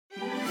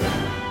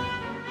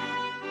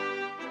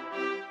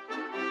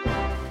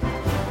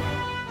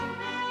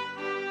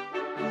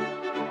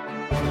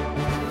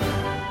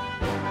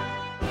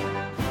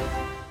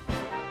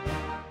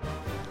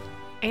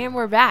And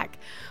we're back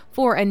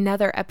for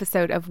another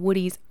episode of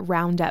Woody's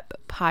Roundup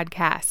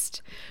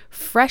podcast.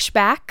 Fresh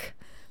back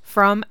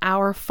from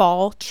our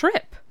fall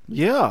trip.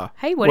 Yeah.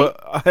 Hey, Woody.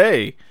 Well,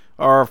 hey,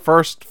 our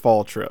first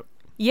fall trip.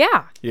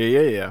 Yeah.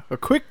 Yeah. A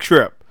quick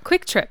trip.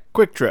 Quick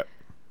trip.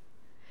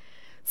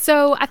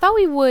 So I thought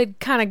we would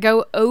kind of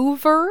go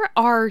over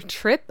our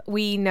trip.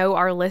 We know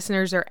our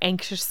listeners are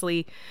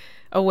anxiously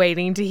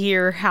awaiting to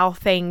hear how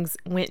things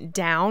went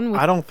down.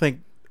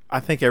 I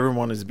think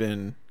everyone has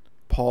been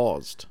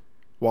paused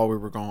while we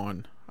were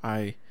gone.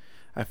 I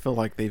feel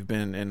like they've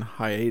been in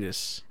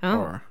hiatus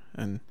or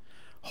in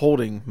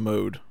holding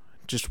mode,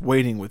 just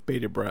waiting with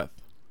bated breath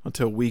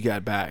until we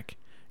got back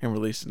and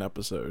released an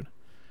episode.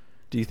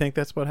 Do you think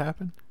that's what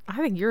happened? I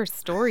think you're a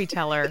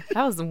storyteller.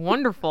 That was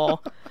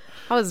wonderful.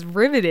 I was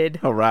riveted.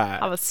 All right.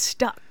 I was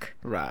stuck.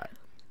 Right.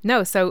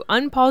 No, so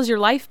unpause your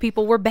life,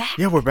 people. We're back.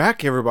 Yeah, we're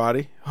back,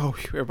 everybody. Oh,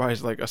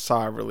 everybody's like a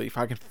sigh of relief.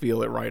 I can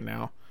feel it right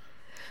now.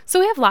 So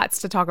we have lots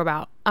to talk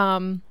about.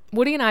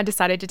 Woody and I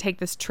decided to take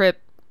this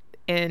trip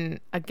in,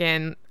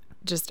 again,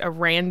 just a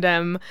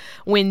random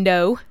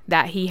window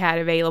that he had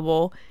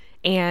available.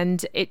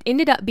 And it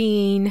ended up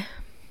being,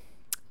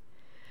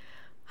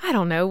 I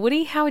don't know,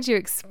 Woody, how would you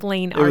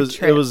explain our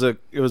trip? It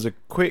was a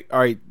quick, all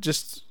right,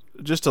 just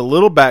a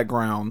little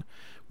background.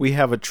 We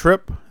have a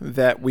trip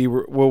that we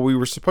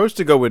were supposed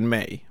to go in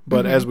May,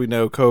 but as we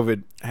know,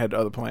 COVID had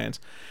other plans.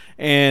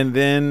 And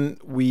then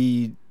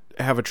we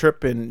have a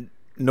trip in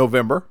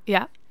November.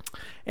 Yeah.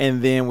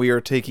 And then we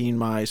are taking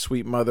my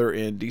sweet mother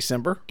in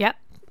December. Yep.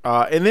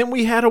 And then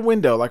we had a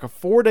window, like a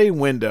 4-day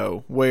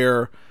window,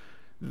 where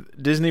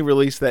Disney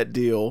released that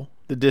deal,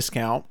 the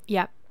discount.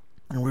 Yep.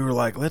 And we were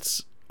like,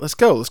 let's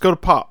go. Let's go to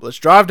Pop. Let's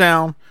drive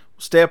down.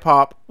 We'll stay at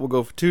Pop. We'll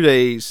go for 2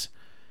 days.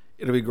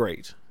 It'll be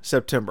great.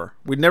 September.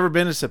 We'd never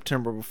been to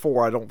September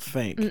before, I don't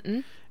think.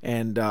 Mm-mm.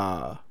 And,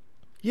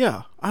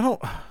 yeah, I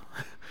don't...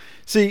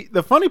 See,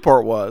 the funny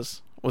part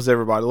was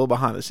everybody, a little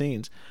behind the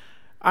scenes,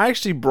 I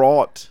actually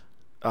brought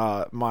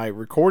my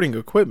recording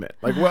equipment.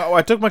 Like, well,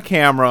 I took my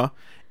camera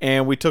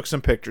and we took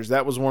some pictures.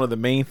 That was one of the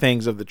main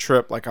things of the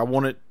trip. Like, I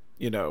wanted,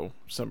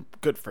 some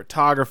good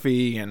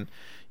photography, and,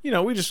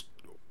 we just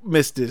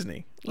miss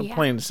Disney.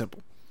 Plain and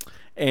simple.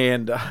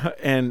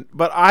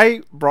 But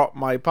I brought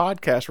my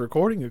podcast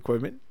recording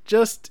equipment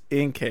just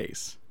in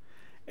case.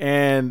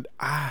 And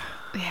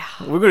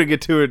we're going to get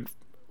to it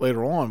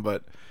later on,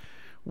 but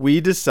we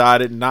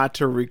decided not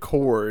to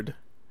record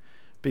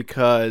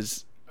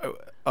because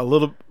a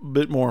little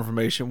bit more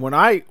information. When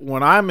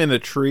I'm in a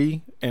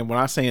tree, and when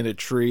I say in a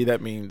tree,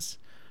 that means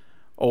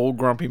old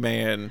grumpy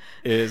man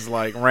is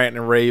like ranting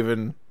and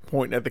raving,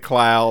 pointing at the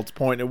clouds,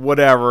 pointing at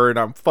whatever, and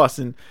I'm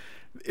fussing.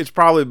 It's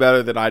probably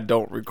better that I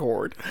don't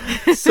record.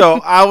 So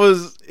I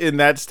was in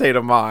that state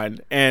of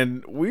mind,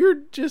 and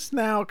we're just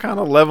now kind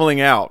of leveling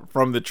out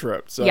from the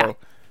trip. So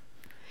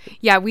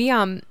yeah, we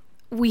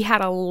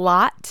had a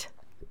lot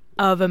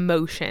of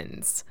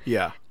emotions.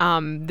 Yeah.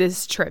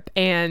 This trip,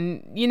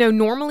 and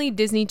normally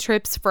Disney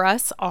trips for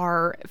us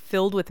are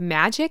filled with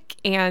magic,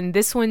 and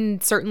this one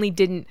certainly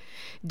didn't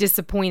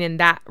disappoint in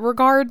that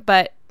regard.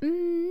 But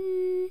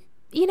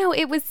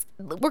it was.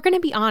 We're going to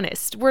be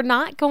honest. We're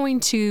not going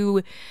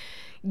to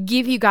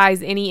give you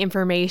guys any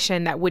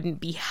information that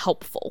wouldn't be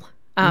helpful.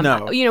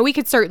 No. We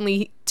could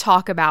certainly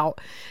talk about,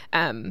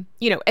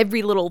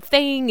 every little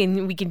thing,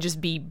 and we can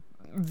just be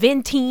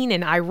venting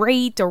and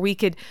irate, or we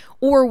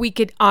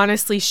could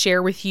honestly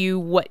share with you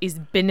what is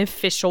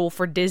beneficial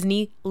for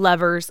Disney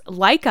lovers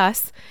like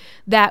us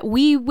that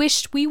we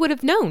wished we would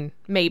have known,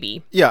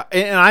 maybe. Yeah,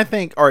 and I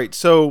think, all right,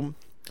 so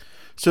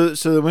we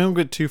won't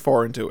get too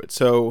far into it.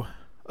 So,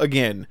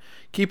 again,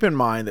 keep in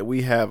mind that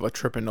we have a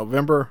trip in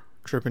November,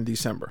 trip in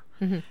December.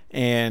 Mm-hmm.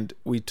 And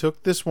we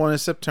took this one in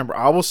September.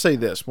 I will say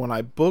this, when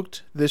I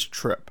booked this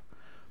trip,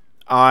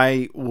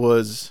 I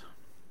was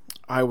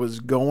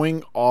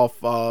going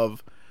off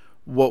of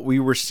what we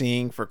were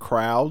seeing for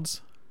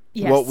crowds,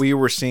 what we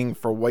were seeing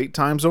for wait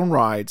times on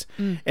rides,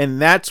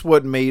 and that's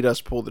what made us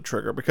pull the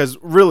trigger. Because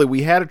really,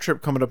 we had a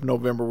trip coming up in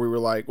November. We were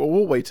like, well,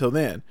 we'll wait till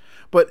then.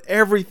 But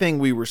everything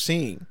we were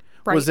seeing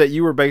was that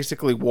you were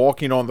basically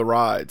walking on the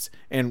rides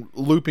and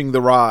looping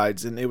the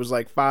rides, and it was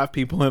like 5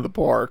 people in the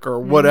park or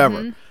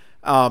whatever.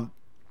 Mm-hmm.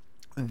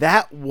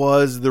 That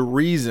was the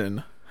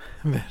reason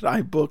that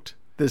I booked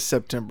this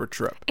September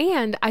trip.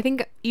 And I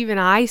think even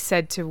I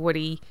said to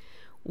Woody,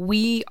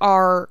 we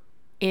are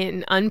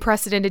in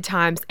unprecedented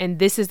times, and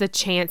this is the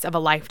chance of a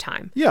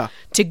lifetime. Yeah.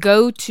 To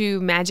go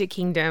to Magic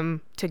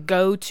Kingdom, to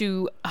go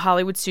to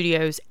Hollywood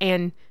Studios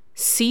and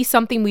see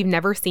something we've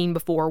never seen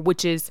before,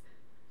 which is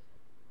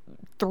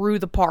through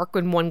the park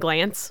in one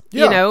glance,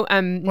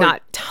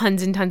 not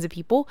tons and tons of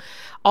people.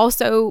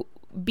 Also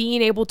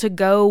being able to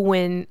go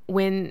when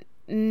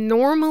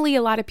normally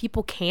a lot of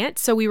people can't.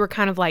 So we were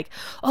kind of like,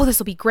 oh, this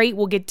will be great.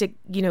 We'll get to,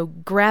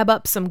 grab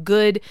up some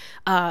good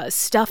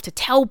stuff to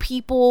tell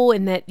people.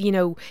 And that,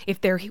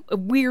 if they're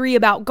weary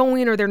about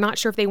going or they're not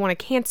sure if they want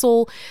to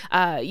cancel,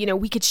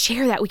 we could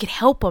share that. We could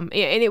help them.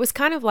 And it was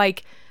kind of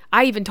like,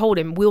 I even told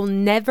him, we'll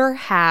never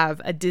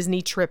have a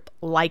Disney trip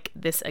like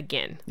this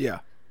again. Yeah.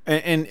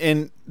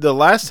 And the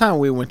last time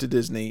we went to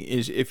Disney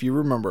is, if you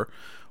remember,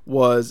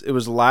 it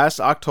was last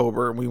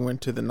October, and we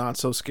went to the Not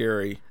So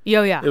Scary.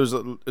 Yeah. It was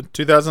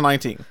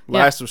 2019.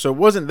 So it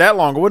wasn't that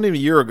long. It wasn't even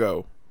a year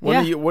ago.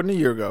 Wasn't a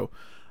year ago.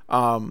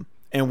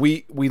 And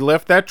we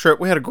left that trip.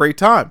 We had a great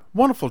time.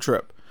 Wonderful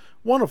trip.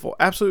 Wonderful.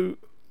 Absolute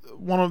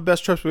one of the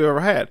best trips we've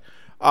ever had.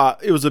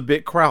 It was a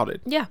bit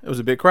crowded. Yeah. It was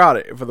a bit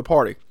crowded for the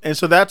party. And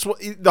so that's what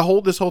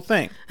this whole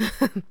thing.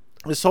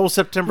 This whole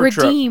September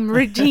trip.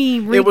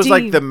 Redeem. It was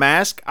like the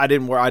mask. I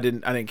didn't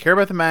care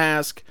about the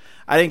mask.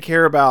 I didn't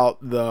care about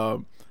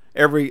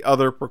every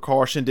other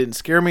precaution. Didn't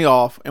scare me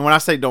off. And when I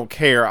say don't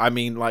care, I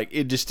mean like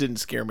it just didn't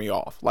scare me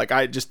off. Like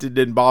it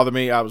didn't bother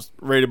me. I was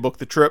ready to book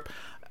the trip.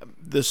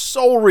 The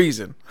sole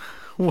reason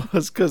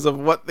was because of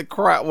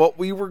what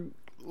we were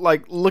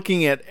like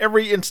looking at,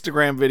 every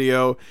Instagram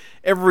video,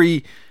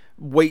 every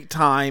wait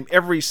time,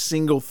 every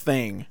single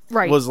thing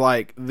was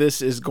like,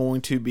 this is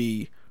going to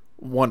be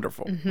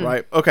wonderful,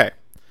 right? Okay.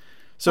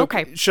 So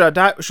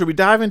should we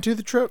dive into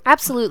the trip?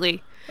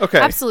 Absolutely. Okay.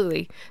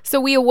 Absolutely. So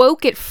we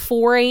awoke at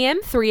 4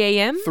 a.m., 3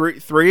 a.m.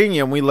 3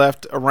 a.m. We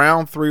left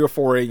around 3 or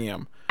 4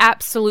 a.m.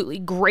 Absolutely.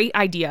 Great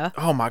idea.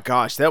 Oh my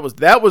gosh. That was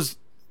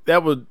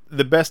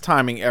the best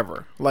timing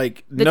ever.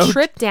 Like the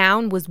trip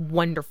down was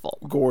wonderful.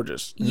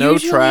 Gorgeous. No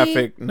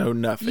traffic, no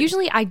nothing.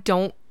 Usually I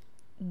don't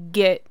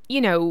get,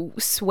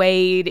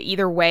 swayed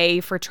either way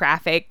for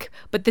traffic,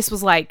 but this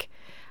was like,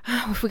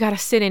 if we got to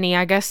sit any,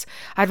 I guess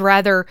I'd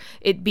rather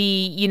it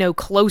be,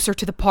 closer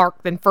to the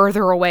park than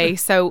further away.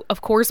 So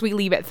of course we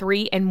leave at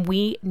 3 and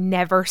we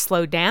never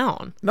slowed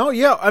down. No,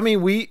 yeah. I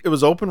mean, it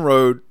was open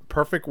road,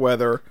 perfect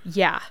weather.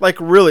 Yeah. Like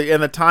really,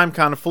 and the time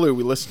kind of flew.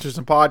 We listened to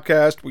some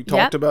podcasts. We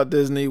talked about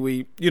Disney.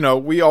 We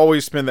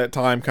always spend that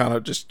time kind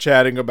of just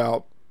chatting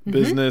about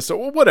business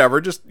or whatever.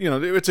 Just,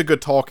 it's a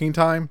good talking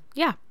time.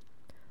 Yeah.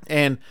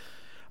 And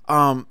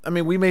I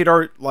mean, we made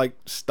our like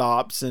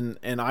stops, and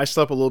I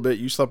slept a little bit,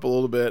 you slept a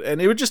little bit, and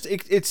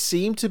it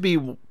seemed to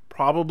be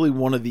probably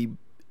one of the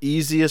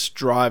easiest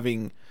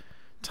driving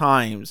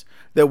times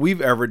that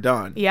we've ever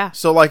done. Yeah.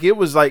 So like it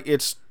was like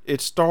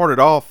it started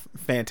off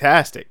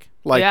fantastic.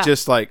 Like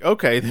just like,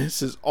 okay,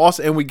 this is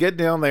awesome. And we get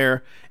down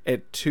there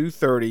at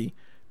 2:30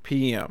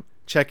 p.m.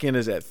 Check-in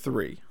is at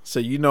 3.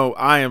 So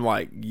I am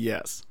like,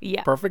 yes.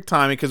 Yeah. Perfect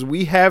timing, because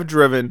we have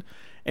driven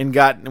and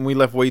we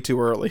left way too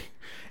early.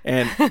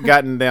 And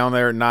gotten down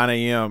there at 9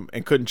 a.m.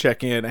 and couldn't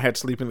check in. I had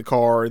to sleep in the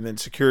car, and then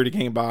security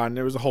came by, and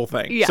there was a whole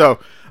thing. Yeah.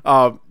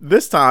 So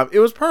this time, it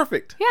was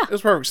perfect. Yeah. It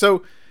was perfect.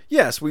 So,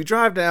 yes, we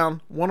drive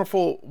down.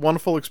 Wonderful,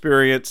 wonderful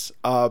experience.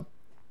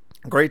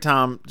 Great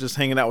time just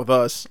hanging out with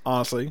us,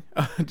 honestly.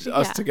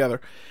 Us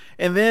together.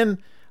 And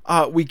then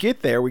we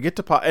get there. We get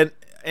to Pop.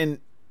 And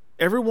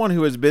everyone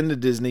who has been to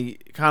Disney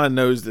kind of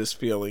knows this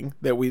feeling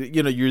that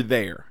you're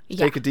there.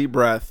 Take a deep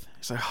breath.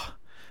 It's like, oh,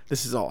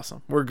 this is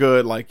awesome. We're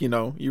good. Like,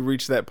 you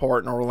reach that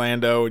part in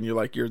Orlando and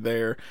you're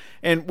there.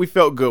 And we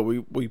felt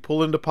good. We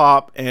pull into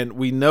Pop, and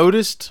we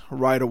noticed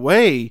right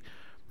away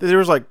that there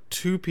was like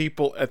 2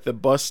 people at the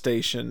bus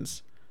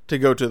stations to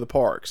go to the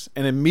parks.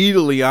 And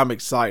immediately I'm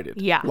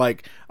excited. Yeah.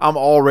 Like I'm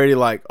already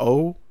like,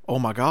 oh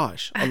my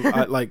gosh.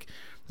 I like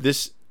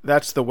this,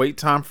 that's the wait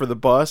time for the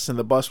bus, and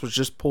the bus was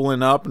just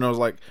pulling up, and I was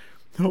like,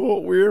 oh,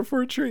 we're in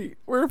for a treat.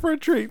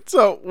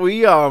 So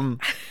we,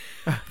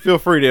 feel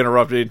free to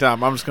interrupt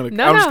anytime. I'm just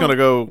gonna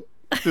go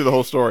through the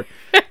whole story.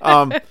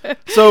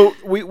 So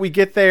we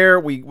get there,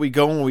 we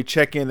go and we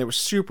check in. It was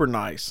super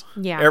nice.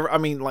 Yeah. I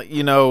mean, like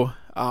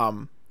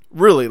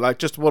really, like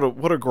just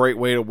what a great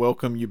way to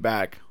welcome you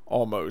back.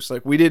 Almost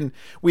like we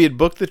had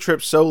booked the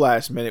trip so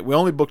last minute. We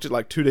only booked it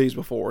like 2 days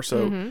before,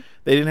 so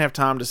they didn't have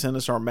time to send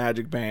us our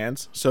magic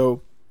bands.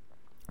 So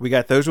we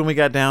got those when we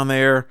got down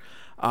there.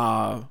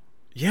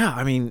 Yeah,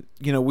 I mean,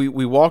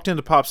 we walked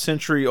into Pop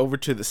Century over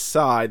to the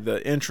side,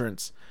 the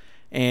entrance,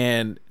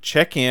 and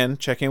check-in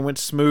went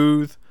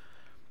smooth.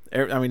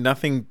 I mean,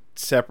 nothing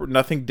separate,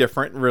 nothing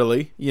different,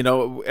 really.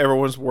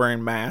 Everyone's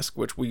wearing masks,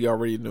 which we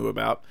already knew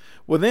about.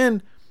 Well,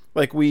 then,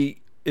 like,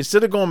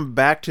 instead of going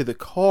back to the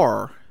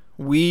car,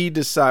 we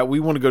decide we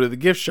want to go to the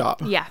gift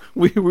shop. Yeah.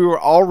 We were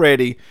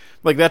already,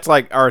 like, that's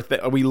like our thing.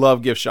 We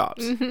love gift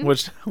shops,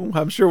 which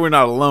I'm sure we're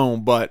not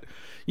alone, but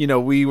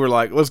we were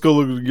like, let's go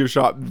look at the gift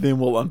shop, then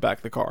we'll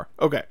unpack the car.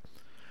 Okay.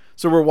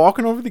 So we're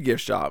walking over to the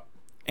gift shop,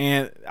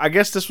 and I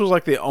guess this was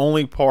like the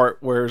only part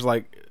where it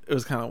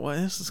was kind of, well,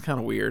 this is kind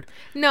of weird.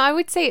 No, I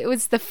would say it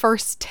was the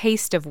first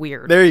taste of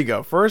weird. There you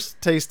go. First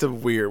taste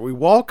of weird. We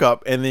walk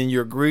up, and then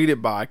you're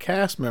greeted by a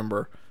cast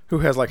member who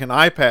has like an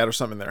iPad or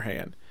something in their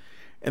hand.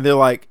 And they're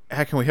like,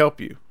 how can we help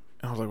you?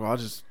 And I was like, well, I'll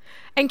just...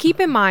 And keep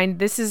in mind,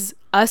 this is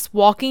us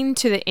walking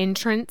to the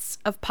entrance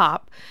of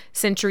Pop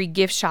Century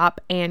gift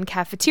shop and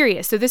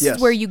cafeteria. So this is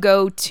where you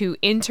go to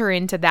enter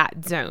into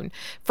that zone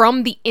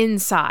from the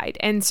inside.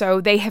 And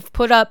so they have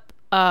put up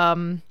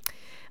a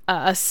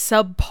a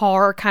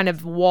subpar kind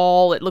of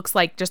wall. It looks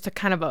like just a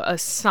kind of a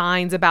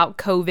signs about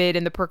COVID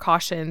and the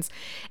precautions.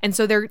 And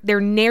so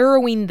they're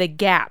narrowing the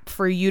gap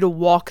for you to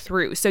walk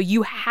through. So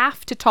you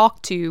have to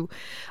talk to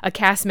a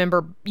cast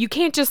member. You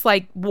can't just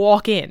like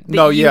walk in.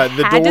 No, yeah,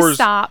 the doors to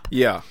stop.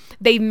 Yeah.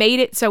 They made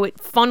it so it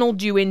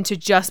funneled you into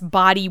just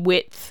body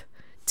width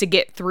to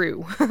get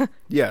through.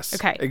 Yes.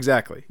 Okay.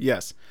 Exactly.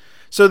 Yes.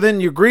 So then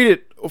you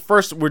greeted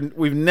first.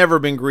 We've never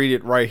been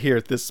greeted right here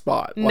at this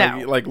spot.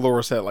 Like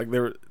Laura said, like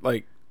they're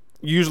like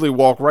usually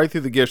walk right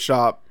through the gift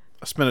shop,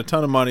 spend a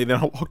ton of money, then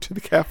I'll walk to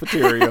the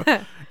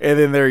cafeteria, and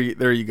then there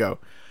you go.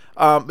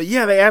 But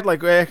yeah, they add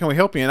like, hey, can we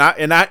help you?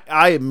 And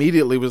I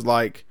immediately was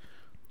like,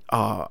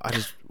 I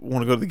just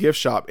want to go to the gift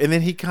shop. And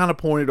then he kind of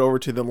pointed over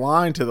to the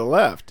line to the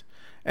left,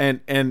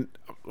 and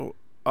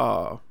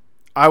I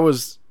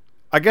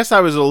guess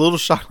I was a little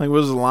shocked. Like,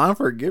 was a line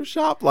for a gift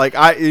shop? Like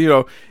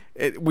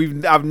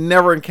I've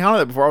never encountered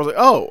that before. I was like,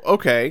 oh,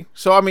 okay.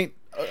 So I mean,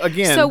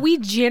 again, so we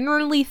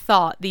generally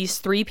thought these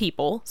three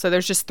people, so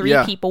there's just three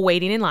people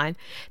waiting in line,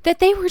 that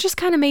they were just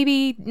kind of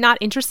maybe not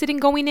interested in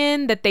going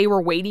in, that they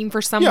were waiting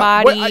for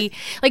somebody.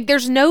 Like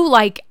there's no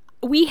like,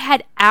 we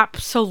had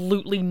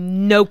absolutely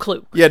no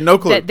clue. Yeah, no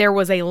clue that there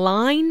was a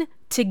line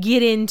to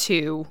get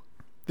into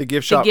the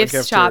gift shop,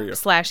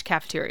 /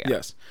 cafeteria.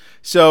 Yes.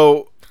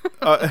 So,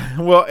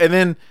 well,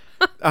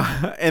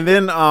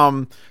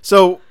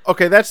 so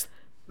okay, that's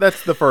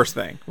the first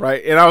thing,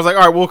 right? And I was like,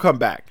 all right, we'll come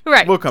back.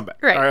 Right. We'll come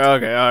back. Right. All right,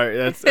 okay. All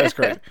right. That's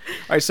crazy. All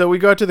right. So we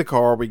go to the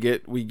car. We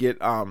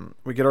get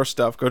our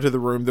stuff. Go to the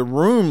room. The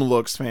room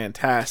looks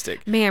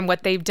fantastic. Man,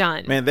 what they've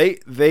done. Man,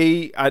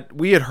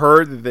 we had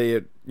heard that they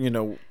had,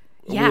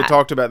 we had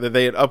talked about that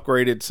they had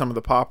upgraded some of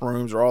the pop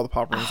rooms or all the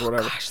pop rooms or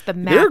whatever. Gosh, the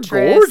mattress.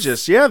 They're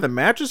gorgeous. Yeah, the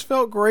mattress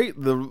felt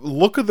great. The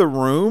look of the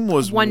room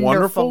was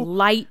wonderful.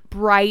 Light,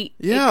 bright.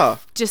 Yeah.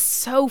 Just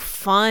so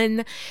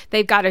fun.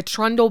 They've got a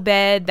trundle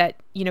bed that,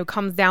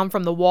 comes down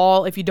from the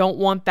wall. If you don't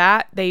want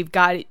that, they've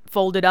got it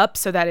folded up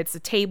so that it's a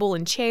table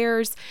and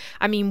chairs.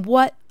 I mean,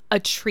 what a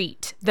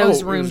treat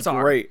those rooms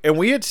are. Great. And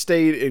we had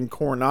stayed in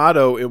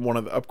Coronado in one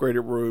of the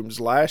upgraded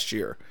rooms last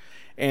year.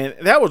 And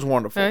that was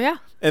wonderful. Oh, yeah.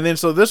 And then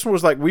so this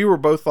was like, we were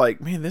both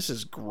like, man, this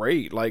is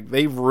great. Like,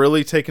 they've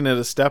really taken it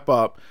a step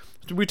up.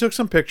 We took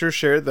some pictures,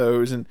 shared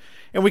those, and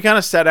we kind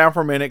of sat down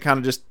for a minute, kind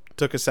of just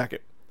took a second.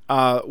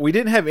 We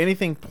didn't have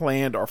anything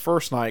planned our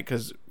first night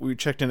because we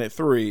checked in at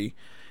 3,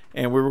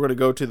 and we were going to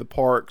go to the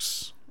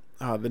parks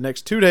the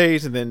next 2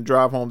 days and then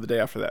drive home the day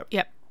after that.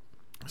 Yep.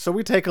 So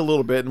we take a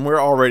little bit, and we're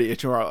already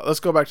itching.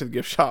 Let's go back to the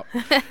gift shop,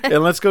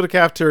 and let's go to the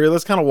cafeteria.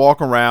 Let's kind of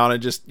walk around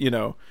and just,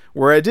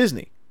 we're at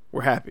Disney.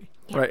 We're happy.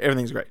 Right,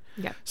 everything's great.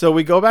 Yeah. So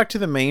we go back to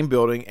the main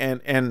building,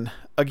 and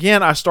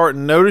again, I start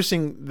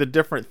noticing the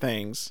different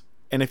things.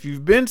 And if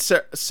you've been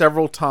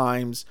several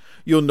times,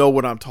 you'll know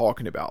what I'm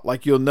talking about.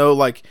 Like, you'll know,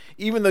 like,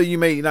 even though you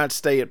may not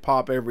stay at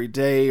Pop every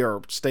day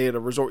or stay at a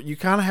resort, you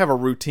kind of have a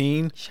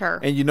routine. Sure.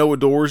 And you know what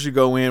doors you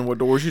go in, what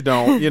doors you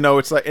don't.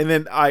 It's like, and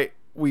then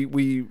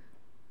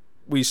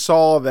we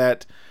saw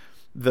that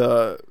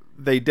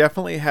they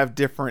definitely have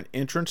different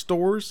entrance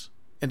doors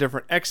and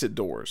different exit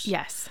doors.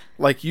 Yes.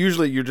 Like,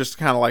 usually you're just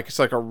kind of like, it's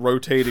like a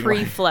rotating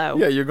free flow.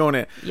 Yeah, you're going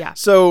in. Yeah.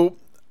 So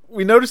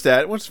we noticed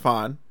that, which is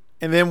fine.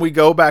 And then we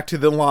go back to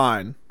the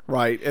line,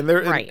 right? And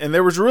and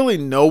there was really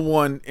no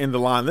one in the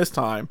line this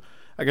time.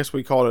 I guess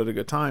we called it a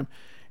good time.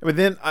 But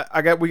then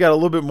we got a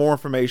little bit more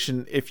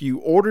information. If you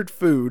ordered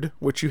food,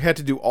 which you had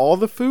to do all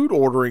the food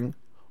ordering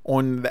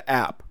on the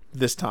app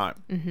this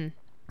time,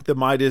 the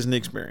My Disney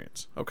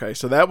experience. Okay,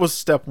 so that was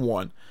step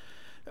 1.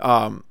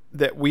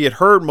 That we had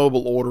heard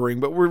mobile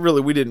ordering, but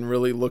we didn't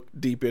really look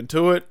deep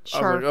into it. Sure.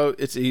 I was like, oh,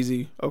 it's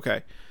easy.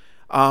 Okay.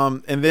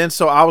 And then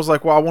so I was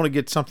like, well, I want to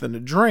get something to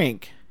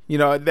drink.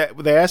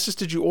 They asked us,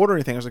 did you order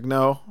anything? I was like,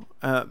 no.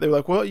 They were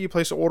like, well, you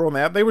place an order on the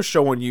app. They were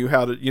showing you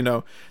how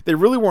to, they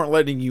really weren't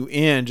letting you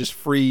in just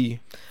freely.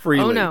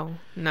 Oh, no.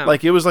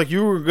 Like, it was like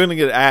you were going to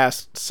get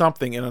asked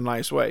something in a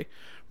nice way.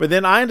 But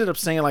then I ended up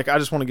saying, like, I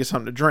just want to get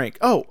something to drink.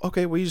 Oh,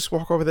 okay. Well, you just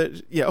walk over there.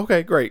 Yeah.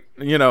 Okay, great.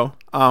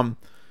 And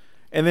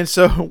then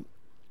so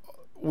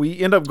we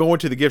end up going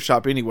to the gift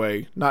shop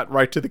anyway, not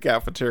right to the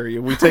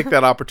cafeteria. We take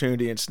that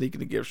opportunity and sneak in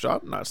the gift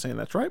shop. I'm not saying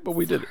that's right, but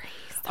we did it.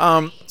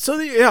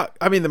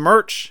 The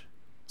merch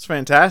is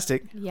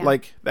fantastic. Yeah.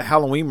 Like, the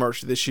Halloween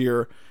merch this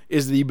year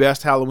is the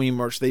best Halloween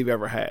merch they've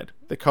ever had.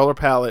 The color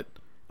palette,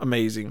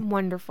 amazing.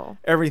 Wonderful.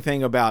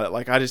 Everything about it.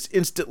 Like, I just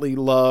instantly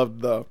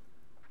loved the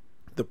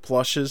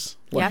plushes,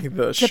 like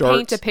the shirts. To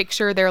paint a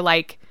picture, they're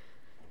like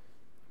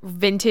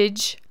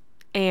vintage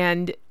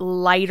and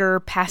lighter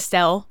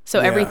pastel, so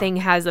everything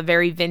has a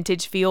very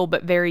vintage feel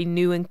but very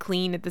new and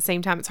clean at the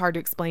same time. It's hard to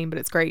explain, but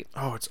it's great.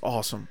 Oh, it's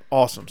awesome.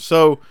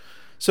 So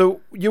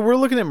we're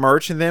looking at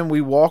merch, and then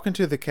we walk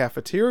into the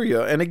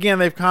cafeteria, and again,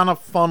 they've kind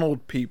of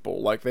funneled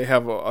people. Like, they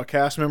have a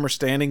cast member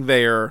standing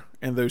there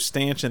and those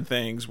stanchion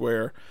things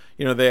where,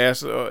 they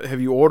ask, have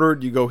you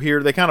ordered? You go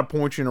here. They kind of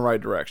point you in the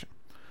right direction.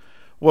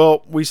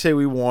 Well, we say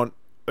we want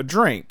a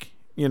drink.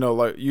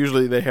 Like,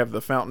 usually they have the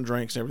fountain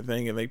drinks and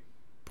everything, and they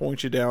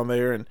point you down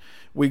there, and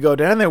we go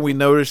down there. We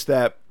notice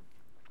that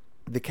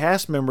the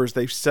cast members,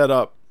 they've set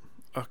up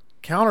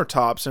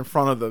countertops in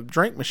front of the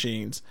drink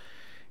machines,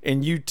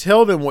 and you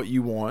tell them what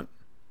you want,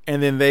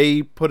 and then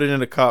they put it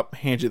in a cup,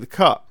 hand you the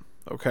cup.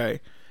 Okay.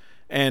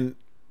 And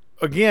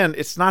again,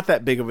 it's not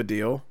that big of a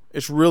deal.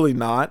 It's really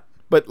not.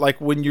 But like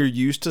when you're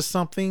used to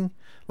something,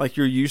 like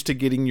you're used to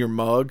getting your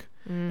mug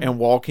and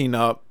walking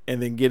up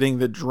and then getting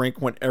the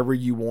drink whenever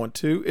you want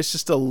to, it's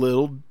just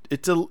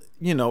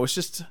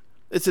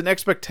it's an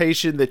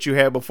expectation that you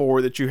had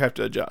before that you have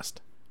to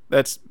adjust.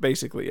 That's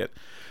basically it.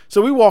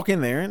 So we walk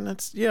in there, and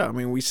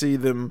we see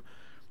them.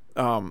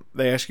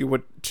 They ask you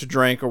what to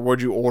drink or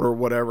what'd you order,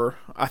 whatever.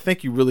 I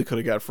think you really could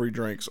have got free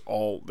drinks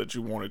all that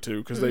you wanted to,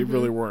 because they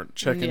really weren't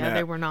checking that. Yeah,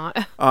 they were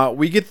not.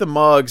 We get the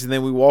mugs, and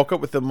then we walk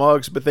up with the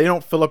mugs, but they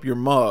don't fill up your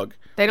mug.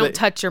 They don't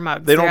touch your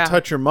mugs. They don't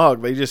touch your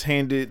mug. They just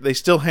they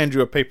still hand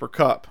you a paper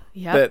cup.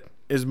 Yep. That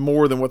is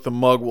more than what the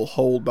mug will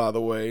hold, by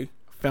the way.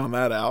 Found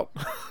that out.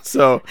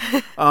 So,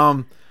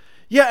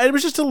 yeah, it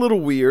was just a little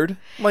weird.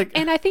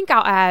 And I think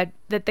I'll add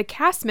that the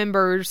cast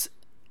members,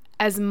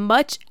 as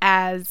much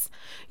as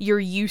you're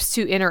used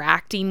to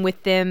interacting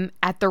with them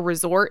at the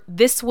resort,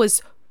 this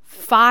was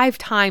 5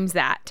 times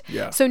that.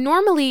 Yeah. So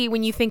normally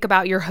when you think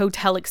about your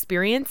hotel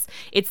experience,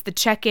 it's the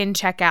check-in,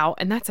 check-out,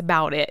 and that's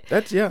about it.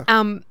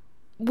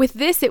 With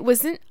this, it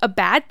wasn't a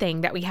bad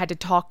thing that we had to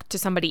talk to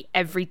somebody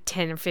every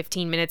 10 or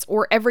 15 minutes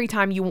or every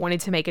time you wanted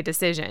to make a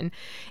decision.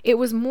 It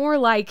was more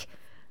like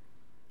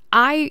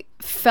I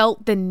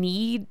felt the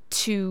need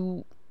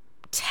to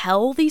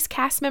tell these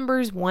cast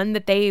members, one,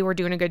 that they were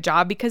doing a good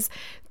job, because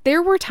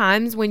there were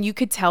times when you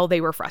could tell they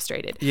were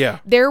frustrated. Yeah.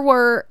 There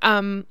were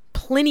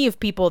plenty of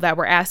people that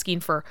were asking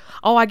for,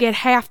 I get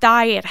half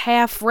diet,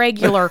 half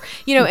regular,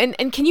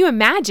 and can you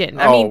imagine?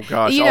 I mean,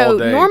 gosh, all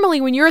day. Normally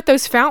when you're at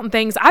those fountain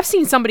things, I've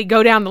seen somebody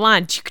go down the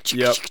line,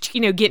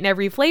 getting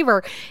every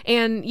flavor.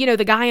 And,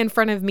 the guy in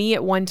front of me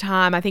at one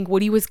time, I think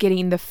Woody was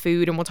getting the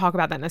food, and we'll talk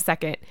about that in a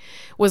second,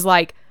 was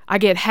like, I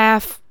get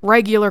half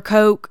regular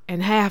Coke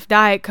and half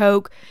Diet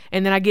Coke,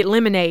 and then I get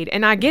lemonade.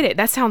 And I get it.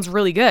 That sounds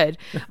really good.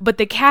 But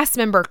the cast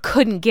member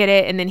couldn't get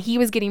it, and then he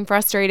was getting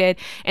frustrated,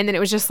 and then it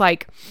was just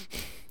like,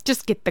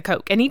 just get the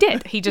Coke. And he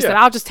did. He just said,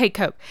 I'll just take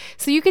Coke.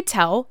 So you could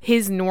tell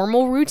his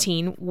normal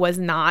routine was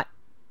not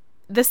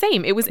the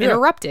same. It was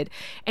interrupted.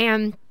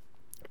 And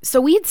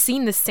so we had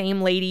seen the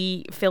same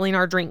lady filling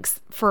our drinks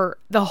for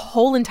the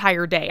whole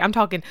entire day. I'm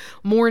talking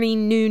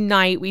morning, noon,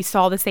 night. We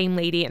saw the same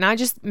lady. And I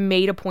just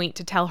made a point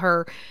to tell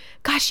her,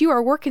 gosh, you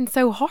are working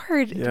so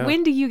hard. Yeah.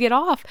 When do you get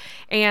off?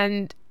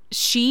 And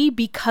she,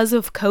 because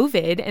of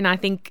COVID, and I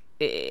think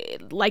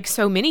like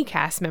so many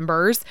cast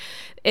members,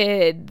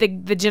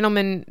 the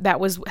gentleman that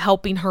was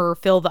helping her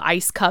fill the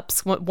ice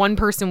cups, one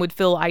person would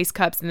fill ice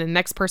cups and the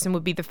next person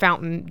would be the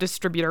fountain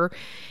distributor.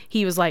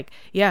 He was like,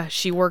 yeah,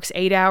 she works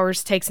 8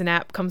 hours, takes a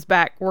nap, comes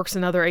back, works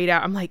another 8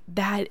 hours. I'm like,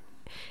 that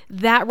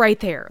right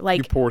there, like,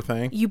 you poor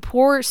thing, you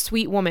poor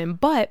sweet woman.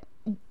 But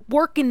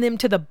working them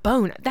to the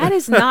bone, that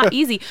is not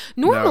easy.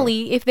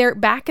 Normally, no. If they're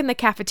back in the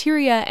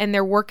cafeteria and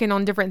they're working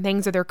on different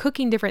things or they're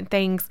cooking different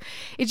things,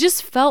 it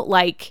just felt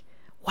like,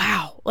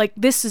 wow, like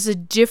this is a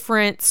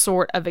different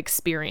sort of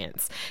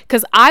experience.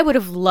 Because I would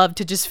have loved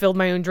to just fill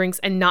my own drinks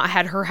and not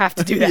had her have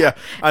to do that. Yeah,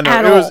 I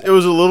know. It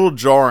was a little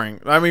jarring.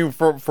 I mean,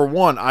 for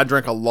one, I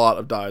drank a lot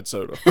of diet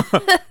soda.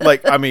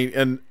 Like, I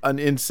mean, an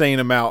insane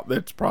amount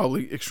that's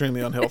probably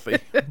extremely unhealthy.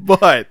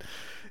 But,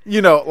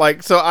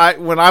 like, so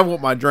when I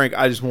want my drink,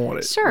 I just want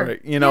it. Sure.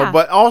 Right?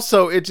 But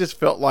also it just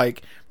felt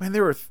like, man,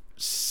 there were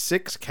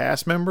 6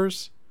 cast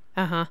members.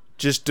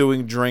 Just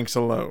doing drinks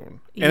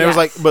alone. And it was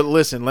like, but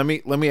listen, let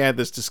me add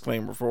this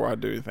disclaimer before I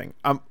do anything.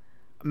 I'm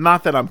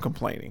not that I'm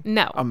complaining.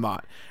 No. I'm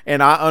not.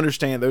 And I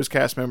understand those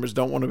cast members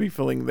don't want to be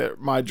filling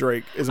my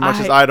drink as much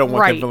as I don't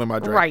want them filling my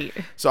drink. Right.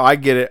 So I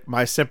get it.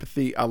 My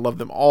sympathy. I love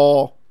them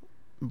all.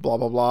 Blah,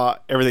 blah, blah.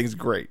 Everything's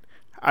great.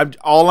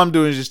 All I'm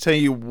doing is just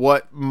telling you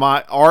what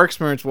our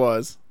experience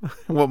was,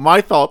 what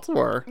my thoughts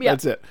were. Yeah.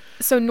 That's it.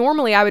 So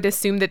normally I would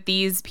assume that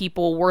these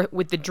people were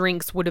with the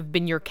drinks would have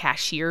been your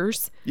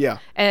cashiers. Yeah.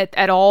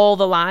 At all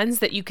the lines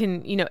that you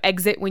can,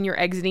 exit when you're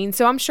exiting.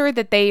 So I'm sure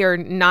that they are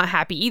not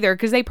happy either,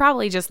 because they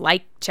probably just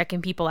like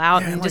checking people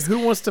out. Yeah, and like, just, who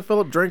wants to fill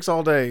up drinks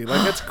all day?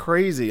 Like, that's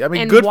crazy. I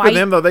mean, good for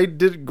them though. They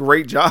did a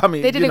great job. I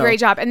mean, they did a great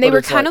job, and they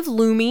were kind of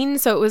looming.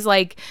 So it was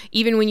like,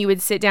 even when you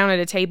would sit down at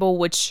a table,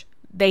 which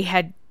they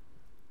had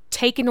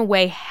taken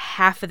away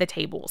half of the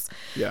tables.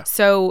 Yeah.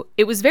 So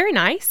it was very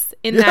nice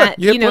in that,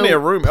 you had plenty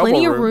of room.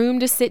 Plenty of room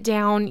to sit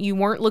down. You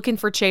weren't looking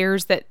for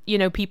chairs that,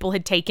 people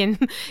had taken.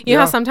 You know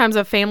how sometimes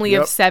a family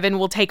of 7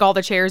 will take all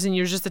the chairs and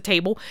you're just a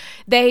table.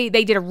 They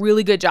did a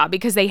really good job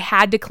because they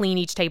had to clean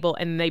each table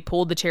and they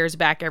pulled the chairs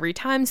back every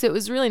time. So it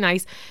was really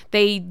nice.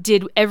 They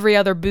did every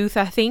other booth,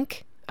 I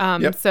think.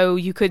 So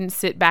you couldn't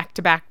sit back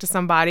to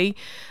somebody.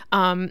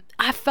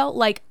 I felt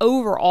like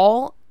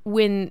overall,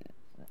 when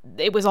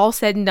it was all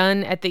said and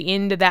done at the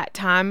end of that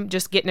time,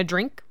 just getting a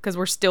drink, because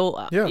we're still,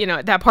 at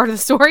that part of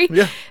the story.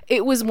 Yeah.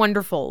 It was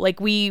wonderful. Like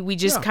we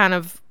just kind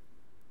of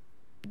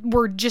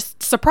were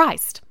just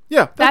surprised.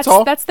 Yeah, that's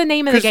all. That's the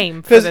name of the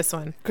game for this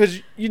one.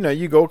 Because,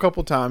 you go a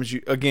couple times.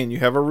 You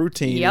have a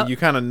routine. Yep. And you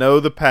kind of know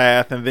the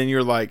path. And then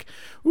you're like,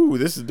 ooh,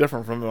 this is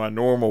different from my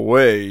normal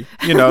way.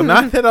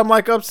 Not that I'm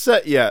like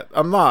upset yet.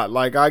 I'm not.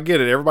 Like, I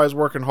get it. Everybody's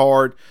working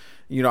hard.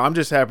 I'm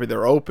just happy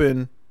they're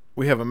open.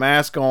 We have a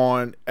mask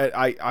on.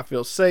 I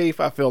feel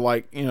safe. I feel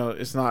like,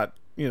 it's not,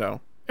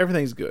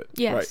 everything's good.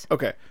 Yes. Right.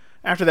 Okay.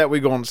 After that, we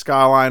go on the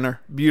Skyliner.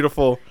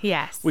 Beautiful.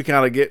 Yes. We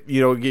kind of get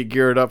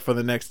geared up for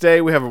the next day.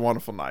 We have a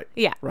wonderful night.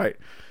 Yeah. Right.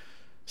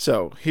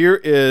 So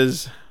here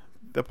is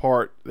the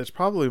part that's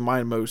probably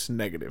my most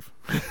negative.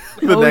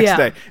 The next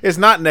day. It's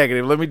not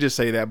negative. Let me just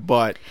say that.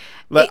 But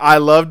I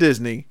love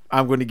Disney.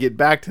 I'm going to get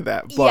back to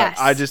that. But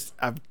yes.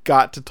 I've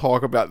got to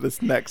talk about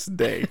this next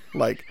day.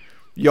 Like,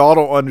 y'all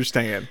don't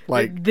understand.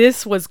 Like,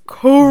 this was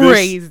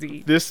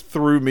crazy. This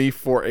threw me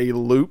for a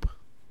loop.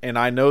 And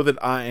I know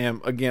that I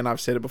am, again, I've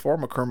said it before,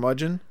 I'm a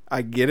curmudgeon.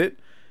 I get it.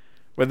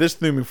 But this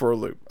threw me for a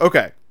loop.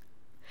 Okay.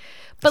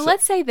 But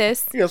let's say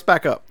this. Yeah, let's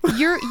back up.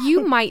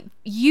 You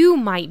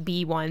might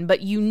be one,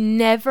 but you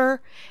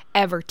never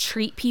ever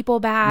treat people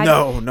bad.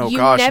 No, gosh, no. You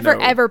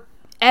never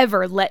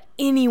ever let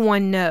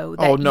anyone know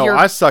that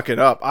I suck it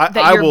up.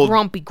 You're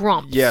grumpy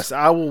grumps. Yes,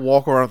 I will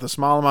walk around with a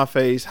smile on my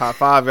face, high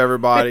five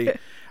everybody.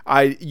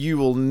 You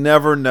will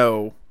never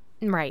know.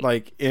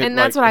 Right. And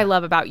that's what I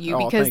love about you,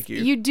 because you.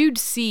 you do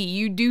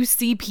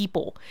see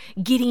people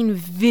getting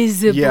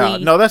visibly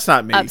that's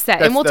not me.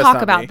 upset. And we'll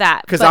talk about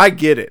that. Because I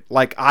get it.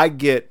 Like, I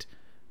get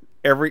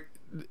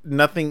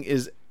nothing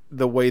is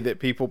the way that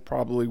people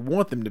probably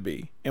want them to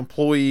be.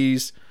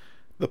 Employees,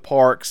 the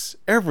parks,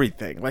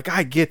 everything. Like,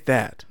 I get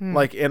that.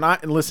 Like, and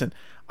listen,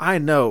 I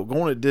know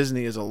going to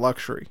Disney is a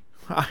luxury.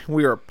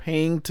 We are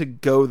paying to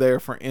go there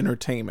for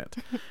entertainment.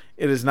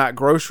 It is not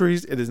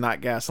groceries. It is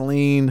not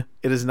gasoline.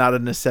 It is not a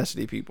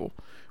necessity, people.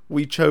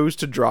 We chose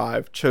to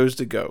drive, chose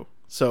to go.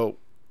 So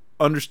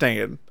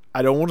understand,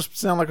 I don't want to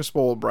sound like a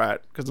spoiled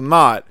brat, because I'm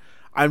not.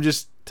 I'm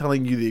just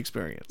telling you the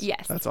experience.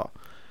 Yes. That's all.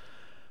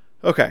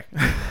 Okay.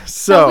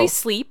 So we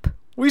sleep.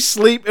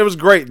 It was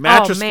great.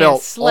 Mattress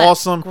felt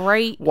awesome.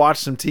 Great.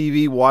 Watched some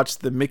TV.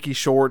 Watched the Mickey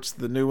shorts,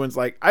 the new ones.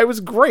 Like, it was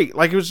great.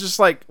 Like, it was just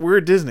like, we're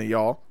at Disney,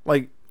 y'all.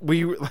 Like,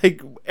 we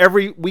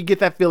get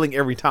that feeling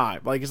every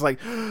time. Like, it's like,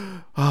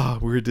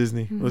 we're at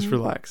Disney. Let's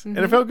relax. And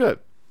it felt good.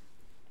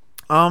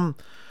 My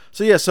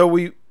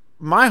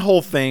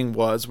whole thing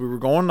was, we were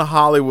going to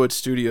Hollywood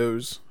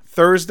Studios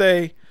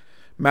Thursday,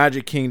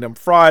 Magic Kingdom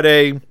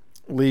Friday,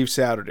 leave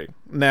Saturday.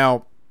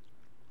 Now,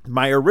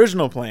 my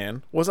original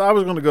plan was I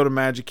was going to go to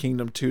Magic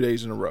Kingdom 2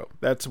 days in a row.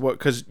 That's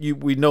because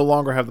we no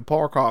longer have the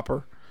park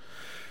hopper.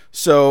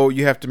 So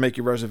you have to make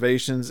your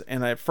reservations.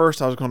 And at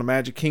first I was going to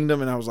Magic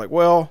Kingdom, and I was like,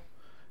 well,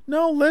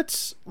 no,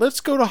 let's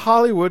go to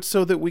Hollywood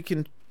so that we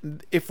can,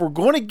 if we're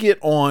going to get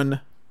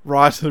on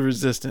Rise of the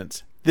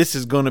Resistance, this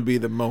is going to be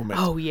the moment.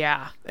 Oh,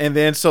 yeah. And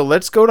then, so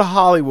let's go to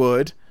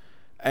Hollywood,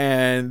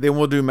 and then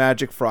we'll do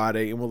Magic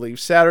Friday, and we'll leave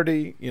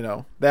Saturday,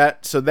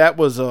 So that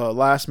was a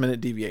last minute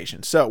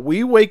deviation. So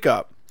we wake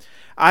up.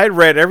 I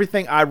read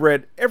everything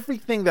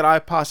that I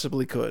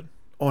possibly could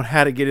on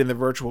how to get in the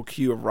virtual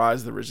queue of Rise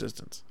of the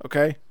Resistance.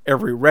 Okay?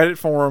 Every Reddit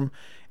forum,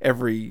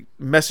 every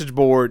message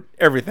board,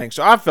 everything.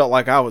 So I felt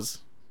like I was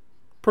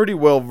pretty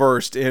well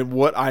versed in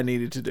what I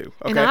needed to do.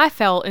 Okay? And I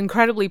felt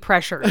incredibly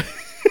pressured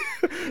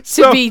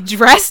to be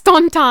dressed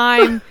on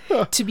time,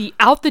 to be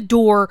out the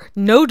door,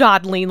 no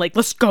dawdling, like,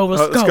 let's go.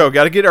 Let's go.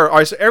 Got to get her. All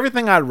right, so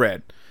everything I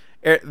read,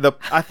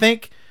 I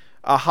think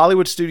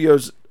Hollywood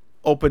Studios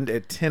opened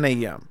at 10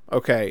 a.m.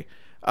 Okay,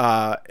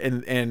 but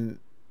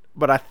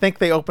I think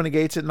they open the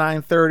gates at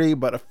 9:30,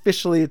 but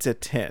officially it's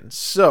at 10.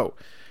 So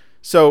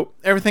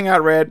everything I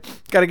read,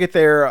 got to get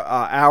there an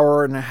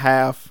hour and a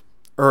half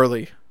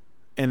early,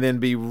 and then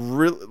be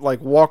really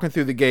like walking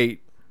through the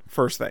gate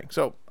first thing.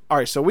 So all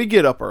right, so we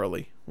get up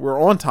early.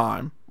 We're on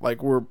time,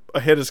 like we're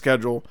ahead of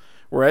schedule.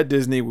 We're at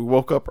Disney. We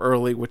woke up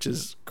early, which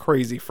is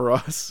crazy for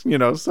us,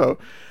 So,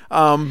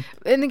 and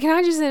then can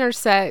I just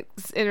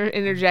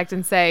interject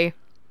and say,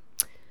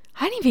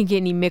 I didn't even get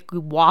any Mickey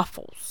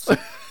waffles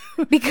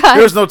because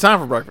there was no time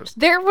for breakfast.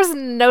 There was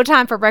no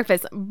time for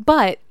breakfast,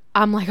 but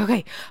I'm like,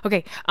 okay,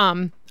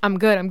 I'm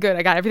good.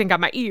 I got everything, got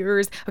my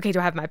ears. Okay, do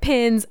I have my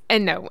pins?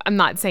 And no, I'm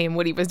not saying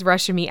Woody was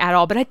rushing me at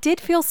all, but I did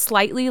feel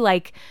slightly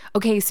like,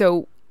 okay,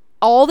 so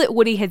all that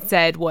Woody had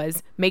said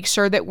was make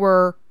sure that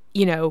we're,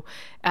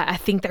 I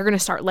think they're going to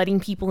start letting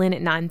people in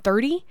at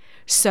 9:30.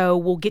 So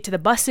we'll get to the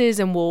buses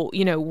and we'll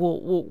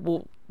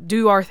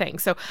do our thing.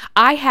 So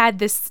I had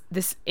this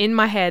in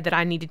my head that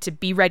I needed to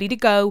be ready to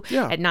go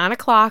at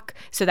 9:00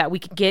 so that we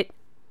could get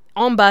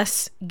on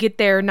bus, get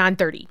there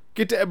 9:30.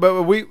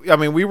 But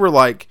we were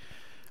like,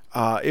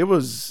 it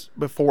was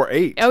before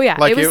 8. Oh yeah,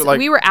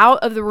 we were out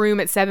of the room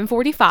at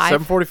 7:45.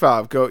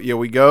 7:45.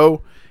 We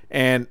go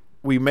and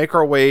we make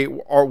our way,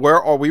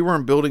 we were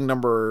in building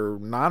number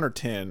 9 or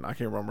 10, I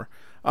can't remember.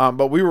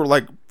 But we were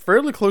like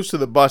fairly close to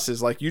the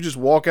buses. Like, you just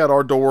walk out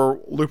our door,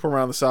 loop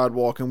around the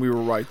sidewalk, and we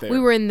were right there. We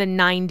were in the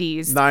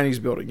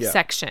 90s building,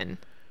 section.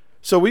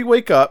 So we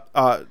wake up,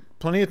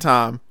 plenty of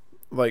time,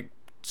 like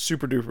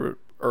super duper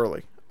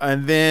early.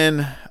 and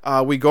then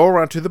we go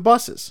around to the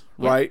buses,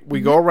 right?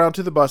 We go around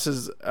to the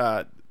buses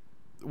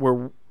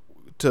where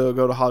to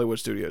go to Hollywood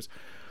Studios.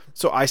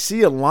 So I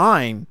see a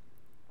line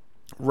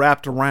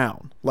wrapped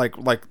around, like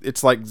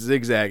it's like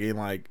zigzagging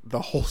like the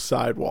whole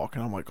sidewalk,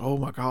 and I'm like, oh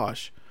my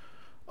gosh,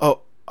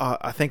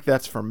 I think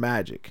that's for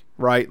Magic,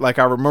 right? Like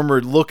I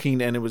remember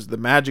looking, and it was the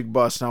Magic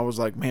bus, and I was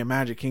like, man,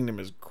 Magic Kingdom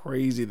is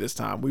crazy this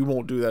time. We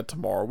won't do that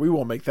tomorrow. We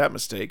won't make that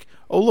mistake.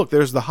 Oh look,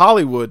 there's the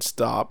Hollywood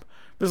stop.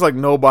 There's like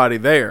nobody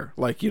there.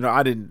 Like,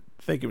 I didn't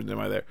think it was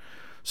anybody there.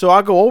 So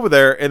I go over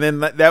there, and then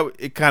that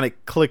it kind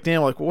of clicked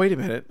in. Like, well, wait a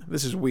minute,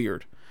 this is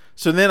weird.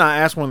 So then I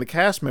asked one of the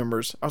cast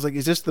members. I was like,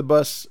 "Is this the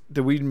bus?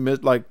 Did we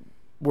miss? Like,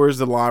 where's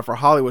the line for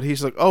Hollywood?"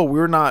 He's like, "Oh,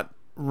 we're not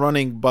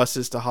running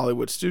buses to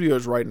Hollywood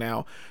Studios right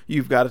now.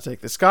 You've got to take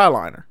the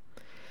Skyliner."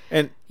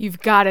 And you've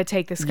got to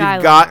take the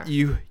Skyliner.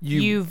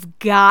 You've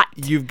got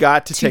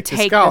to take the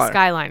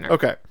Skyliner.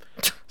 Okay.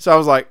 So I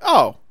was like,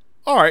 "Oh,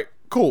 all right,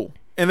 cool."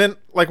 And then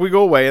like we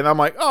go away, and I'm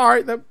like, "All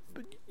right, that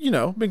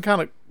been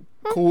kind of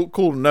cool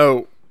to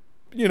know."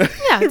 Yeah,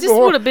 it just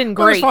would have been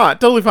great. It's fine,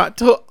 totally fine.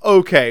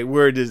 Okay,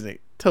 we're at Disney.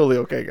 Totally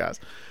okay, guys.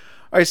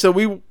 All right, so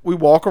we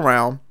walk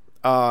around,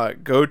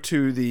 go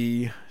to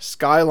the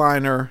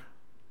Skyliner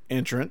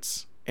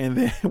entrance, and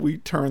then we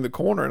turn the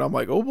corner, and I'm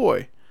like, oh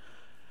boy.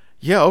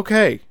 Yeah,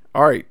 okay.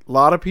 All right, a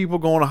lot of people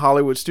going to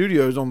Hollywood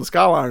Studios on the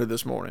Skyliner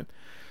this morning.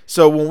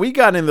 So when we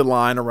got in the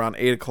line around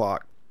 8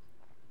 o'clock,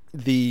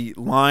 the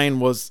line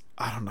was,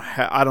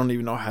 I don't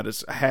even know how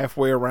to,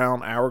 halfway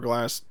around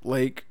Hourglass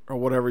Lake or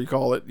whatever you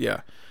call it. Yeah,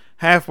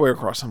 halfway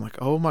across. I'm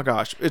like, oh my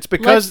gosh. It's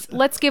because...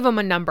 Let's give them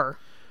a number.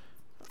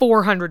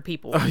 400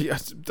 people.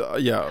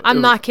 Yeah.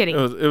 I'm not kidding.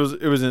 It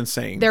was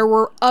insane. There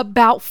were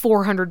about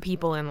 400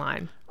 people in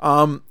line.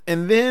 And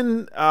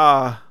then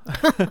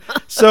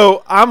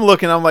so I'm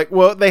looking. I'm like,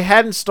 well, they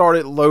hadn't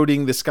started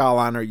loading the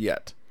Skyliner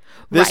yet.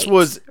 This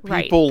was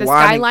people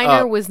lining up. The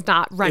Skyliner was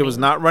not running. It was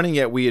not running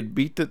yet. We had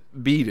beat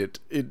it.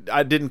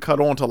 I didn't cut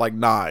on till like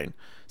 9.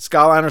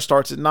 Skyliner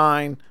starts at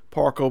 9.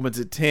 Park opens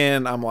at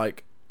 10. I'm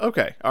like,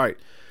 okay, all right.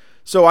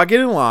 So I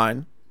get in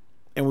line,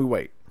 and we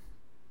wait.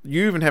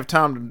 You even have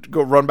time to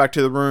go run back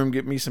to the room,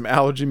 get me some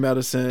allergy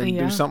medicine,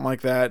 do something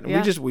like that.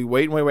 And we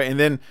wait. And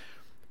then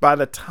by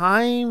the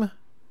time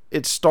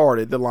it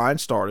started, the line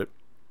started,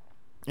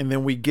 and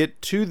then we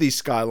get to the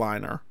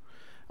Skyliner,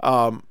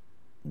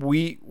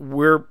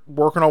 we're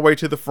working our way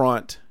to the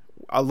front.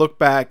 I look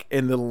back,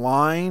 and the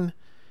line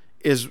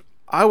is,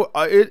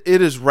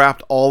 it is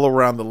wrapped all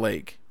around the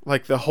lake,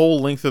 like the whole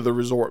length of the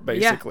resort,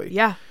 basically.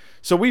 Yeah.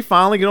 So we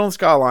finally get on the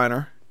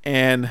Skyliner,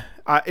 and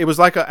it was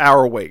like an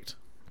hour wait.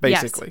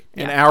 Basically,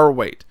 an hour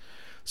wait.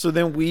 So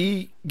then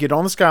we get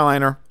on the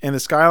Skyliner, and the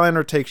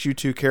Skyliner takes you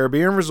to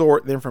Caribbean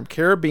Resort. Then from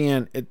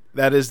Caribbean,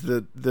 that is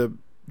the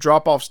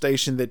drop-off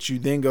station that you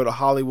then go to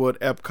Hollywood,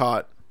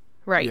 Epcot.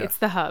 Right, it's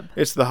the hub.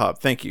 It's the hub.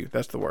 Thank you.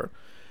 That's the word.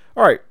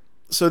 All right.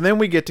 So then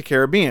we get to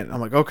Caribbean.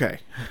 I'm like, okay,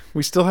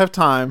 we still have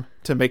time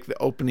to make the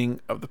opening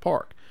of the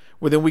park.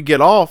 Well, then we get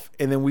off,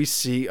 and then we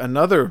see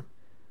another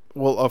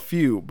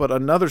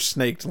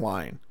snaked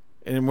line.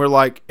 And we're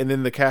like, and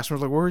then the cast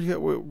member's like, where are you?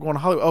 We're going to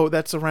Hollywood. Oh,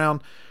 that's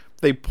around.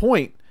 They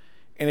point,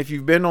 and if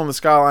you've been on the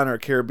Skyliner or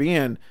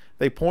Caribbean,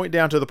 they point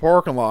down to the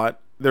parking lot.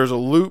 There's a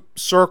loop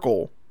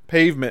circle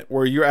pavement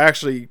where you're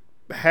actually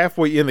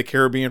halfway in the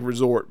Caribbean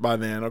Resort by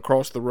then,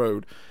 across the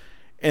road.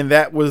 And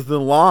that was the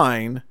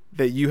line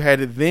that you had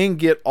to then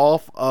get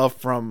off of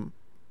from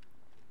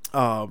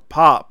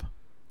Pop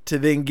to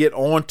then get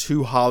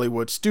onto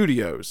Hollywood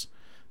Studios.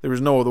 There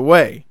was no other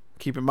way.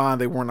 Keep in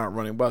mind, they were not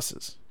running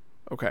buses.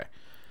 Okay.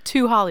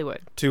 To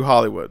Hollywood.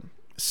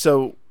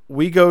 So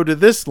we go to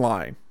this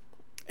line,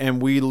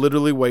 and we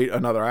literally wait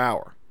another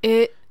hour.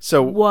 It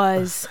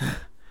was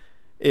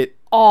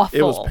awful.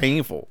 It was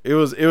painful. It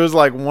was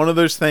like one of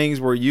those things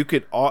where you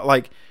could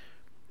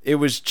it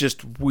was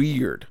just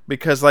weird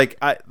because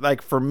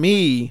for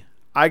me,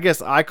 I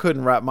guess I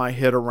couldn't wrap my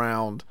head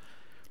around.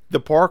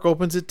 The park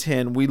opens at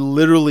 10. We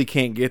literally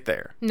can't get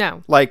there.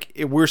 No.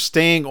 We're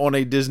staying on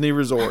a Disney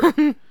resort,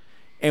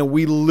 and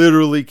we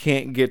literally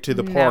can't get to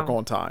the park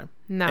on time.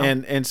 No.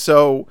 And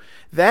so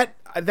that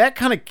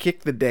kind of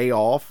kicked the day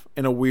off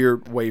in a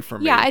weird way for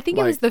me. Yeah, I think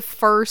it was the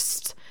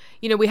first,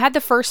 we had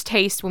the first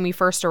taste when we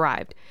first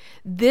arrived.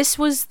 This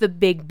was the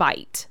big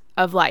bite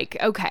of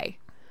okay.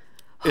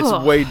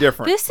 It's way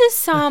different. This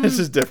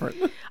is different.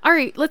 All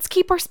right, let's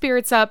keep our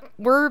spirits up.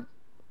 We're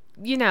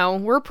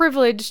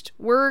privileged.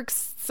 We're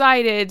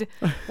excited.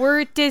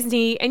 We're at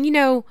Disney. And,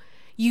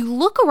 you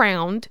look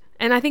around,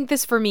 and I think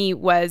this for me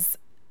was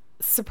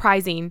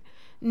surprising.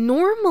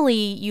 Normally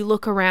you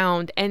look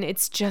around and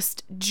it's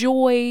just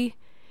joy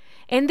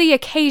and the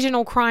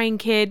occasional crying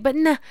kid, but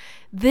nah,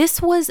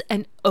 this was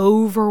an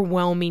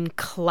overwhelming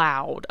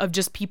cloud of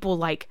just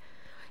people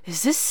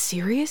is this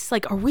serious?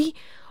 Are we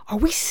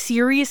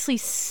seriously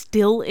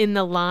still in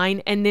the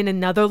line, and then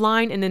another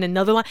line, and then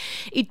another line?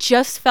 It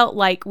just felt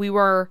like we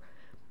were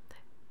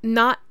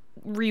not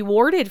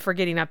rewarded for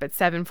getting up at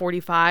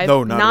 7:45.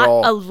 No, not at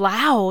all.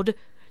 Allowed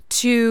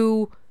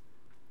to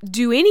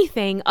do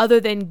anything other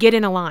than get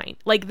in a line.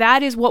 Like,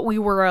 that is what we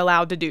were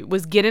allowed to do,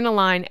 was get in a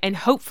line, and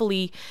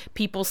hopefully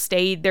people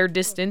stayed their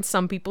distance.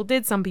 Some people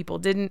did, some people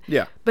didn't.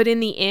 Yeah. But in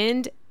the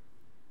end,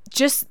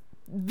 just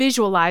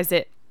visualize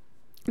it.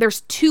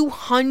 There's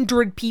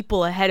 200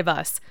 people ahead of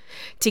us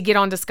to get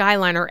onto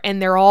Skyliner,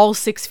 and they're all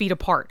 6 feet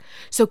apart.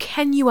 So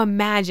can you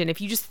imagine, if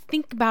you just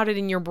think about it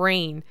in your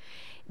brain,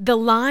 the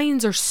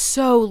lines are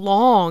so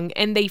long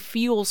and they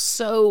feel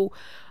so,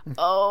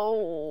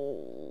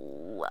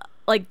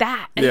 like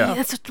that. And Yeah.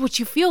 that's what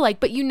you feel like.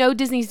 But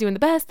Disney's doing the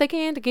best they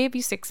can to give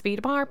you 6 feet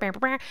apart.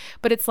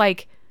 But it's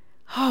like,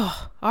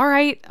 oh, all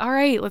right,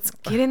 let's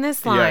get in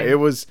this line.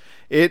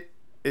 Yeah,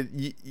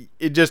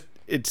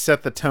 it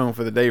set the tone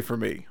for the day for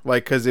me.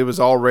 Like, because it was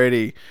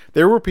already,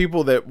 there were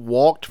people that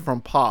walked from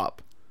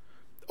Pop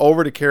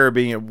over to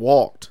Caribbean,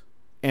 walked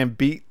and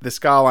beat the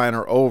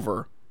Skyliner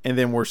over, and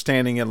then were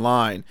standing in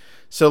line.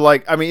 So,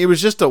 like, I mean, it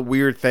was just a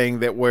weird thing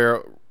that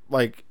where,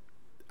 like,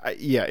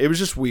 it was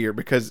just weird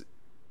because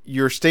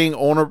you're staying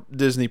on a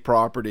Disney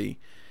property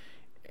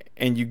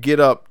and you get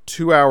up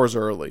 2 hours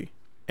early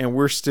and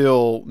we're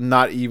still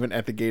not even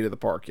at the gate of the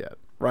park yet,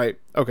 right?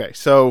 Okay,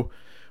 so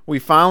we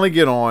finally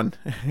get on,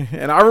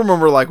 and I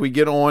remember, like, we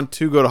get on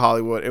to go to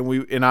Hollywood,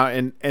 and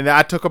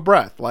I took a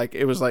breath. Like,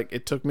 it was like,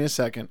 it took me a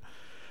second.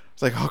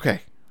 It's like,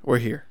 okay, we're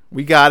here,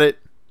 we got it.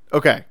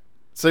 Okay,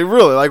 so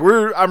really, like,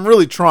 I'm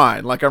really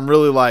trying. Like, I'm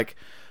really like,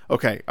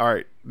 okay, all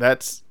right,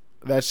 that's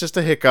just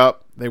a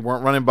hiccup. They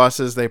weren't running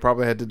buses. They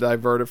probably had to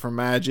divert it from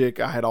Magic.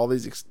 I had all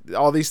these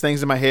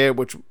things in my head,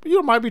 which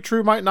might be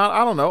true, might not.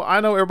 I don't know. I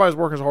know everybody's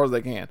working as hard as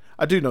they can.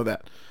 I do know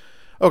that.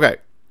 Okay,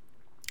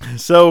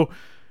 so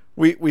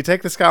we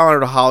take the Skyliner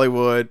to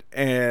Hollywood,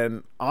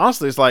 and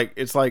honestly, it's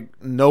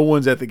like no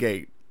one's at the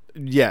gate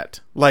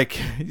yet. Like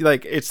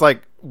it's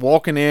like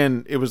walking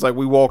in. It was like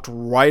we walked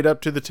right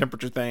up to the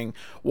temperature thing,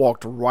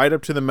 walked right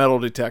up to the metal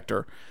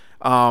detector,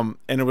 and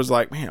it was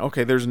like, man,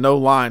 okay, there's no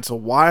line. So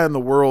why in the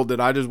world did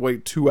I just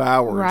wait 2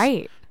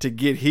 hours to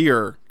get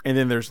here, and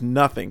then there's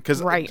nothing?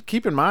 Because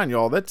keep in mind,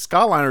 y'all, that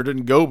Skyliner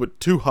didn't go but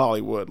to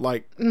Hollywood,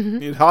 like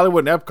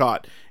Hollywood and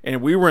Epcot,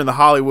 and we were in the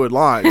Hollywood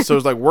line. So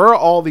it's like, where are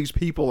all these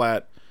people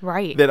at?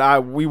 Right.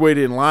 That we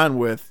waited in line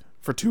with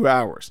for 2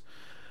 hours.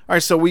 All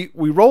right, so we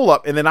roll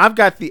up, and then I've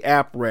got the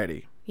app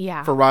ready.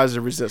 Yeah. For Rise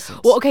of Resistance.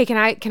 Well, okay, can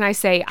I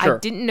say, sure. I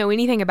didn't know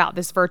anything about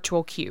this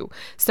virtual queue.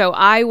 So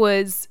I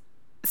was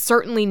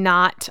certainly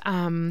not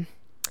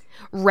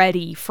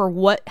ready for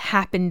what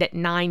happened at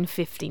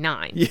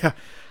 9:59. Yeah.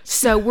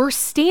 So we're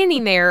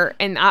standing there,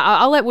 and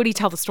I'll let Woody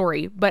tell the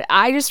story, but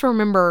I just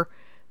remember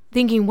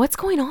thinking, what's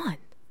going on?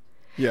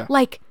 Yeah.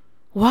 Like,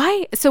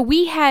 why? So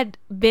we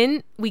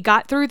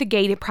got through the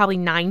gate at probably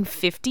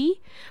 9:50,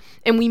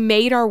 and we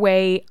made our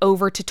way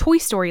over to Toy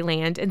Story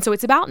Land. And so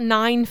it's about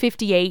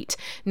 9:58,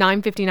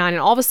 9:59, and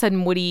all of a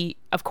sudden Woody,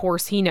 of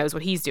course, he knows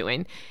what he's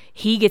doing.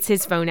 He gets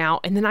his phone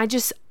out, and then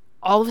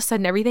all of a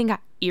sudden everything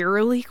got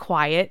eerily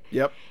quiet.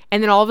 Yep.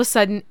 And then all of a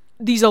sudden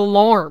these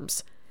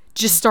alarms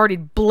just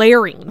started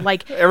blaring.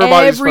 Like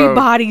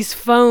everybody's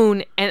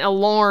phone and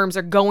alarms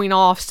are going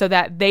off so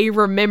that they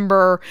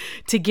remember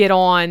to get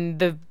on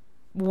the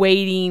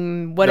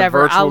waiting,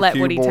 whatever. I'll let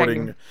Woody tell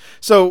you.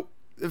 So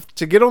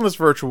to get on this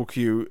virtual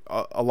queue,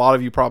 a lot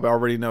of you probably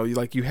already know,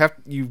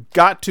 you've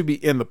got to be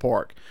in the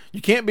park.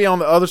 You can't be on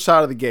the other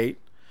side of the gate.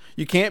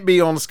 You can't be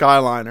on the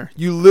Skyliner.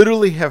 You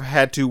literally have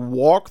had to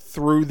walk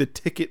through the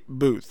ticket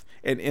booth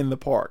and in the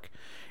park.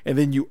 And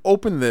then you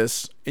open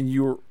this, and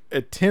you're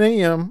at 10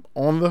 a.m.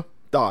 on the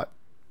dot.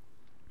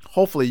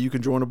 Hopefully you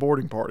can join a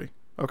boarding party.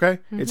 Okay?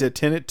 Mm-hmm. It's at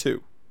 10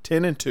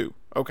 and 2.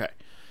 Okay.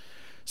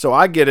 So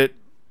I get it.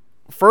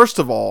 First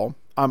of all,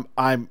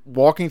 I'm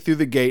walking through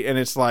the gate, and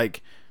it's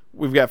like,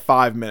 we've got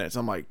 5 minutes.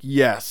 I'm like,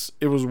 yes,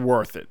 it was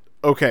worth it.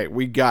 Okay,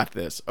 we got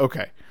this.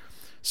 Okay.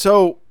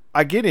 So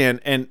I get in,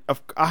 and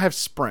I have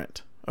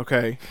Sprint,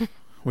 okay,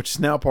 which is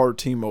now part of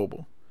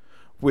T-Mobile,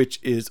 which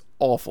is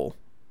awful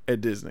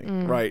at Disney,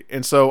 right?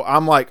 And so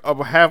I'm like,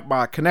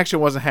 my connection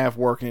wasn't half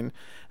working.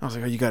 I was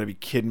like, oh, you got to be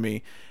kidding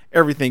me.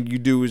 Everything you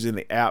do is in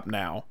the app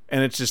now,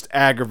 and it's just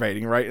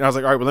aggravating, right? And I was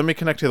like, all right, well, let me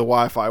connect to the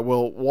Wi-Fi.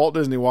 Well, Walt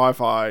Disney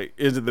Wi-Fi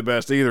isn't the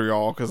best either,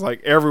 y'all, because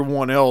like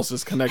everyone else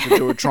is connected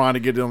to it trying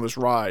to get on this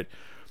ride.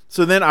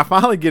 So then I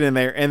finally get in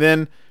there, and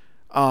then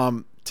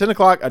 10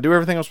 o'clock, I do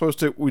everything I'm supposed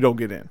to. We don't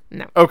get in.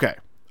 No. Okay.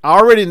 I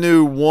already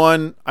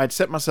knew, I'd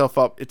set myself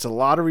up. It's a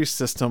lottery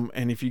system,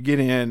 and if you get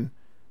in,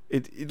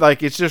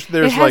 it's just,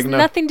 there's like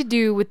nothing to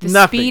do with the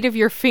speed of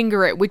your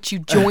finger at which you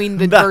join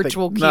the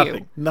virtual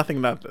queue.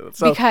 Nothing.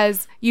 So,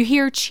 because you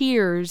hear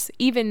cheers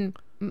even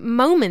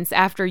moments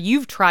after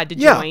you've tried to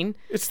join.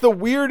 It's the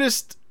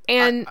weirdest.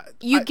 And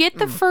you get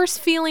the first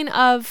feeling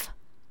of,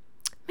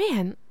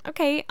 man,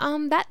 okay,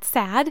 that's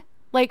sad.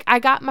 Like, I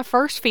got my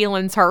first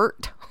feelings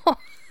hurt.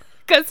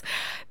 Because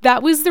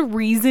that was the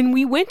reason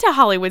we went to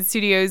Hollywood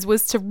Studios,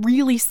 was to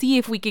really see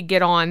if we could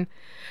get on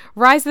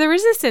Rise of the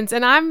Resistance.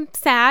 And I'm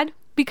sad.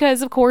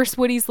 because of course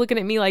Woody's looking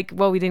at me like,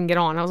 well, we didn't get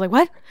on. I was like,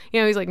 what?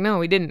 He's like, no,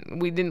 we didn't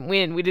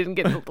win. We didn't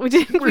get,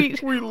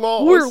 we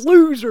lost. We're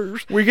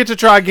losers. We get to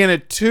try again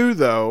at 2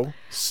 though.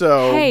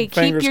 So Hey,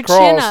 keep your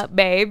crossed. chin up,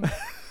 babe.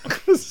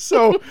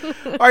 So,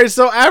 all right.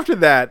 So after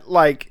that,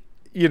 like,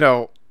 we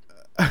don't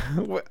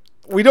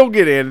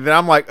get in. Then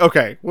I'm like,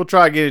 okay, we'll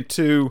try again at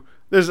 2.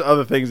 There's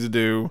other things to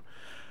do.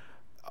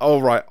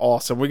 All right,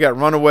 awesome. We got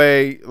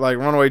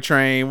Runaway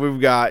Train.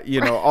 We've got,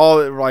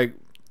 all like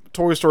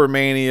Toy Story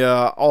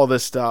Mania, all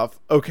this stuff.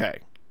 Okay.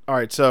 All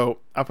right. So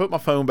I put my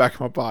phone back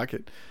in my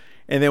pocket,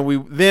 and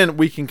then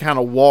we can kind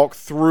of walk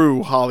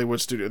through Hollywood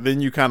Studio.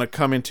 Then you kind of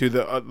come into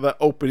the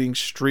opening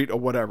street or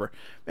whatever.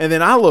 And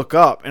then I look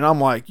up and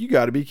I'm like, you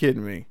got to be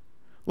kidding me.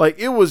 Like,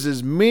 it was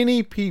as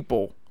many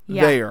people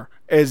there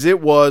as it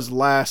was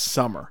last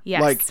summer.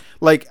 Yes.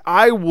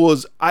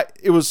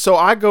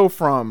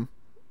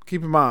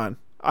 Keep in mind,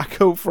 I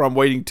go from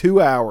waiting 2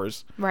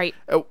 hours. Right.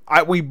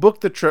 We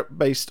booked the trip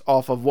based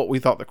off of what we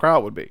thought the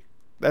crowd would be.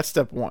 That's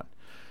step 1.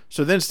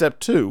 So then step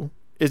 2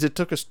 is it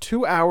took us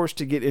 2 hours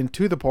to get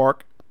into the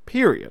park,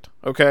 period.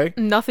 Okay?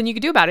 Nothing you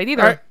could do about it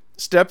either. All right.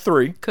 Step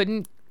 3.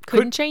 Couldn't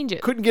change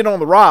it. Couldn't get on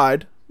the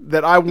ride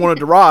that I wanted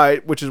to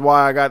ride, which is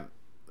why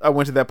I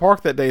went to that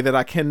park that day that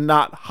I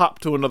cannot hop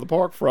to another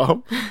park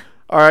from.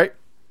 All right.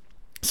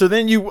 So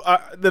then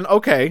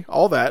okay,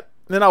 all that.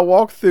 Then I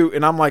walk through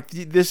and I'm like,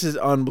 this is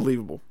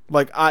unbelievable.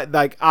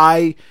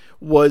 I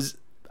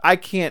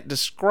can't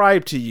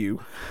describe to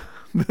you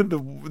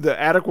the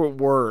adequate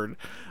word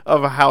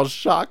of how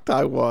shocked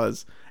I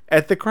was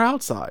at the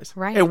crowd size.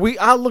 Right. And we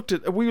looked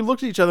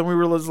at each other and we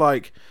were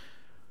like,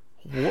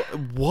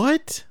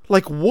 what?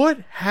 Like, what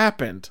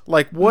happened?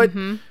 Like, what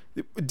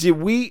did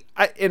we?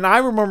 And I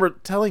remember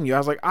telling you, I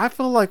was like, I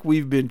feel like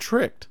we've been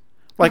tricked.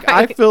 Like,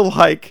 right. I feel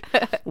like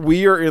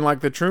we are in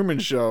like the Truman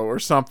Show or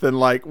something,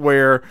 like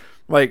where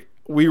like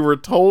we were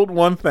told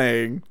one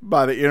thing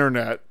by the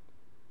internet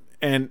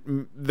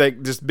and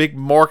like this big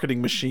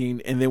marketing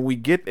machine, and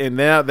then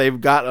now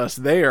they've got us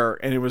there,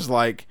 and it was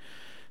like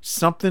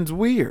something's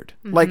weird.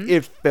 Like,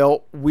 it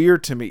felt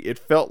weird to me. It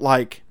felt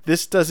like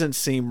this doesn't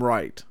seem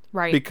right.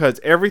 Right. Because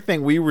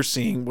everything we were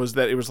seeing was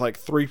that it was like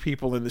 3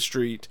 people in the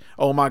street.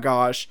 Oh my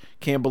gosh,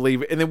 can't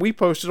believe it. And then we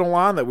posted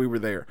online that we were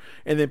there.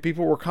 And then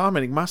people were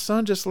commenting, my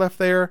son just left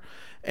there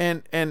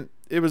and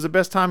it was the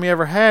best time he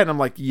ever had. And I'm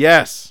like,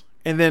 yes.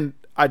 And then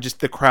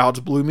the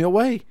crowds blew me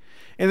away.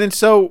 And then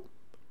so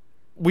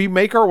we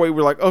make our way.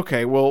 We're like,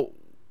 okay, well,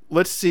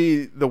 let's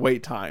see the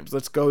wait times.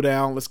 Let's go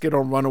down. Let's get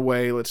on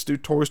Runaway. Let's do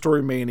Toy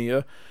Story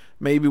Mania.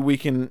 Maybe we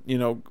can,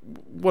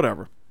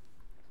 whatever.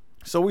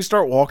 So we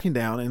start walking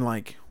down and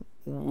like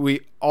we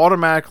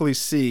automatically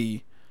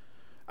see,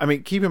 I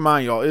mean, keep in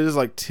mind, y'all, it is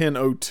like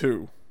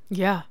 10:02.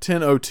 Yeah.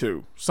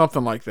 10:02,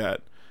 something like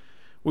that.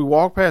 We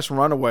walk past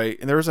Runaway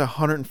and there's a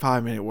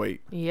 105-minute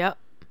wait. Yep.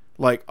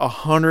 Like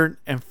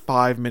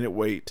 105-minute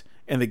wait,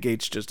 and the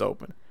gates just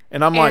open.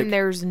 And I'm like,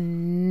 there's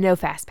no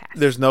fast pass.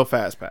 There's no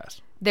fast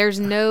pass.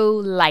 There's no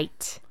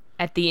light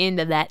at the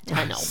end of that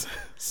tunnel.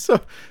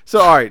 So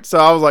all right. So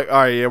I was like,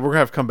 all right, yeah, we're gonna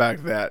have to come back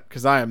to that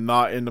because I am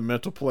not in the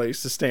mental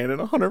place to stand in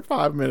a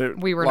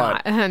 105-minute. We were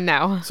line. not.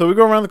 No. So we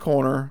go around the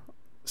corner.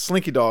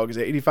 Slinky Dog is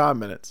at 85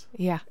 minutes.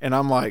 Yeah. And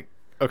I'm like,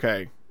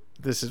 okay,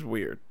 this is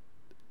weird.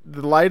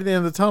 The light at the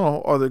end of the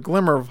tunnel, or the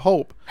glimmer of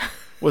hope,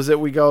 was that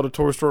we go to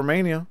Toy Story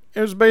Mania.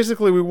 It was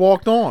basically we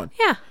walked on.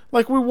 Yeah.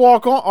 Like we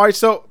walk on. All right.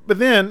 So, but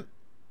then,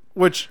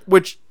 which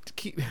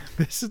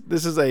this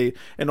is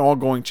an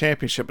ongoing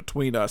championship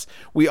between us.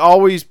 We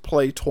always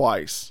play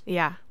twice.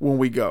 Yeah. When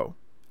we go,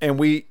 and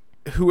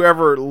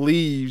whoever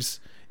leaves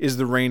is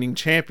the reigning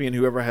champion.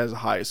 Whoever has the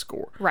highest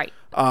score. Right.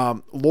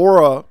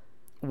 Laura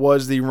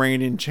was the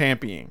reigning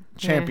champion.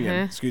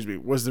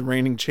 Was the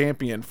reigning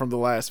champion from the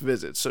last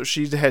visit. So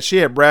she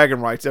had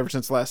bragging rights ever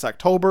since last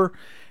October.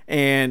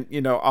 And,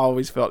 I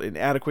always felt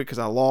inadequate because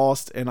I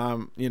lost, and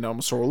I'm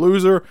a sore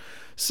loser.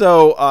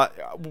 So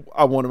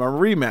I wanted my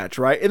rematch,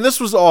 right? And this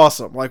was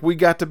awesome. Like, we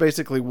got to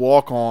basically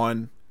walk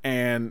on,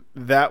 and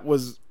that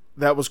was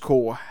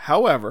cool.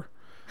 However,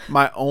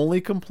 my only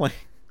complaint,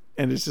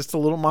 and it's just a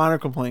little minor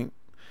complaint.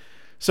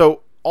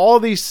 So all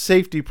these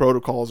safety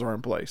protocols are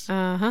in place.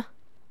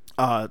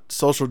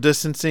 Social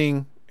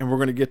distancing, and we're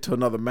going to get to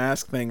another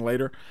mask thing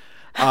later.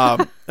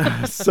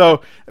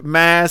 So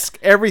mask,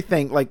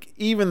 everything, like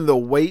even the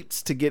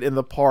waits to get in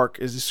the park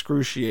is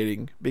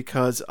excruciating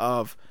because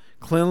of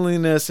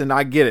cleanliness. And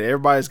I get it.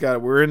 Everybody's got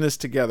it. We're in this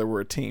together. We're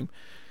a team.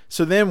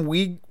 So then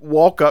we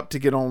walk up to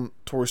get on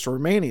Toy Story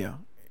Mania,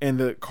 and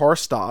the car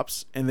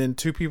stops, and then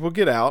 2 people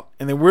get out,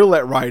 and then we're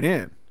let right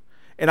in.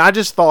 And I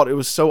just thought it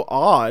was so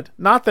odd.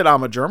 Not that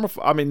I'm a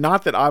germaphobe. I mean,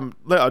 not that I'm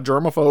a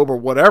germaphobe or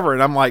whatever.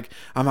 And I'm like,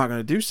 I'm not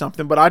going to do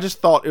something. But I just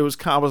thought it was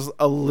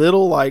a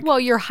little like. Well,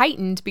 you're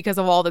heightened because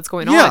of all that's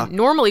going on.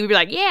 Normally we'd be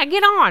like, yeah,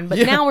 get on. But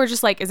now we're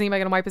just like, is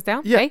anybody going to wipe us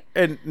down? Yeah. Hey?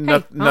 And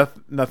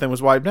nothing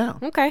was wiped down.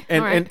 Okay.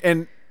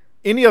 And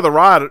any other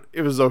ride,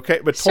 it was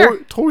okay. But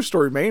sure. Toy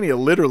Story Mania,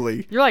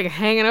 literally. You're like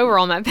hanging over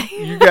on that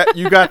thing.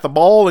 you got the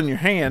ball in your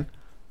hand.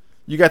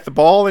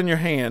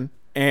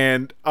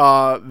 and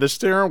the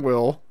steering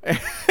wheel,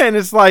 and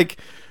it's like,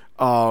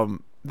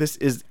 this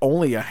is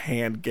only a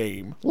hand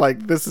game.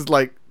 Like, this is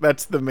like,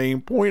 that's the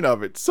main point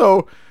of it.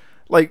 So,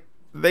 like,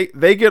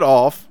 they get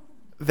off,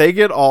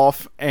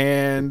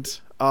 and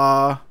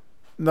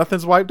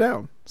nothing's wiped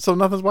down.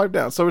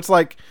 So it's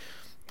like,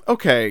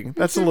 okay,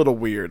 that's a little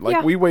weird.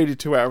 Like, we waited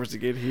 2 hours to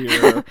get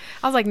here.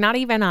 I was like, not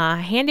even a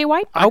handy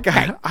wipe? I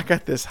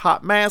got this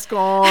hot mask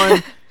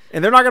on,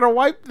 and they're not going to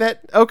wipe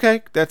that.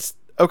 Okay, that's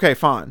okay,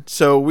 fine.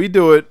 So we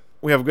do it.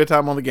 We have a good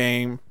time on the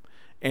game,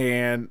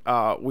 and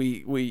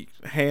we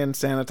hand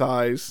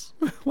sanitize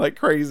like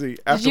crazy.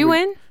 Did you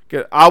win?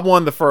 I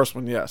won the first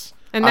one, yes.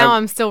 And now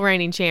I'm still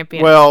reigning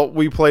champion. Well,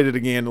 we played it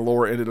again, and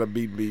Laura ended up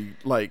beating me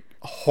like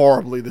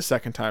horribly the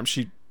second time.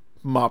 She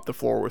mopped the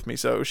floor with me,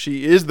 so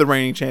she is the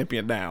reigning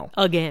champion now.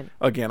 Again,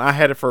 I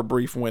had it for a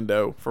brief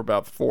window for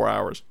about 4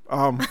 hours.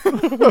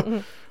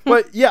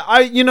 But yeah,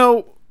 I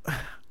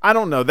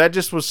don't know. That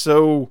just was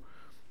so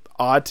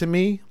odd to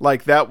me.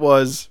 Like, that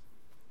was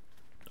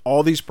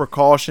all these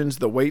precautions,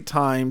 the wait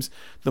times,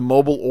 the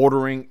mobile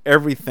ordering,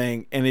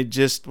 everything, and it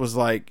just was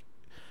like,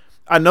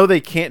 I know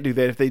they can't do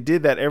that. If they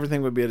did that,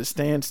 everything would be at a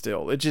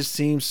standstill. It just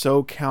seems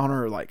so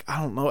counter. Like,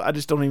 I don't know. I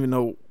just don't even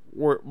know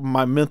where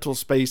my mental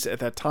space at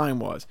that time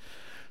was.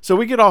 So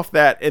we get off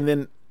that, and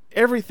then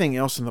everything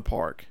else in the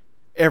park,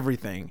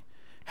 everything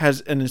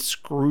has an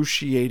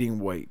excruciating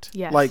wait.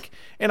 Yes. Like,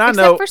 and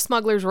Except for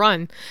Smuggler's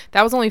Run,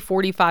 that was only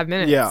 45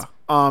 minutes. Yeah.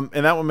 And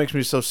that one makes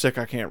me so sick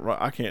I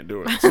can't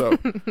do it. So,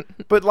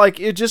 but like,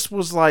 it just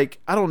was like,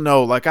 I don't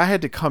know. Like, I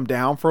had to come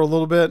down for a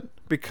little bit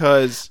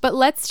because. But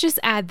let's just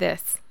add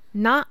this.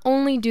 Not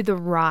only do the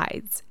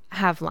rides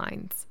have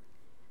lines,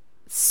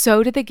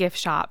 so do the gift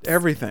shops.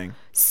 Everything.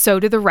 So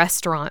do the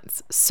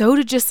restaurants. So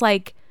do just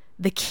like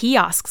the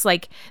kiosks,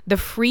 like the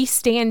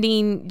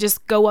freestanding,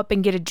 just go up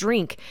and get a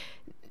drink.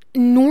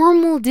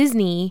 Normal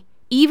Disney,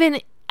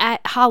 even at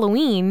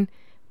Halloween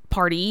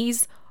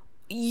parties,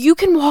 you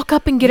can walk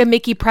up and get a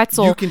Mickey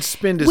pretzel. You can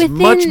spend as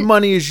much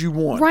money as you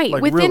want. Right.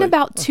 Like, within really.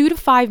 about 2 to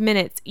 5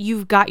 minutes,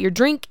 you've got your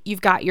drink,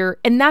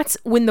 and that's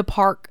when the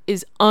park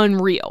is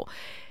unreal.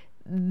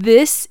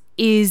 This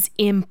is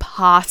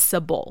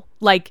impossible.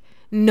 Like,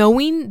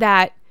 knowing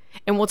that,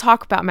 and we'll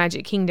talk about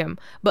Magic Kingdom,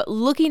 but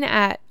looking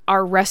at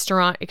our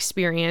restaurant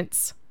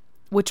experience,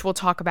 which we'll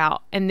talk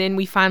about, and then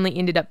we finally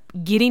ended up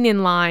getting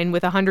in line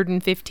with a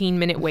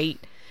 115-minute wait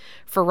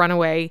for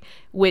Runaway,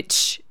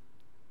 which,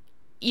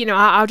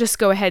 I'll just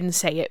go ahead and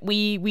say it.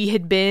 We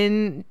had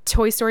been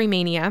Toy Story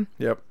Mania.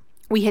 Yep.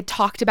 We had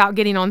talked about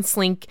getting on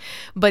Slink,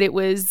 but it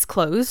was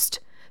closed.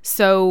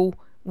 So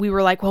we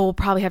were like, well, we'll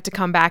probably have to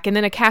come back. And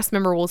then a cast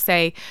member will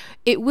say,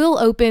 it will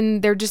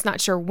open. They're just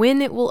not sure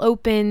when it will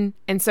open.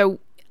 And so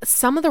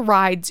some of the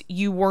rides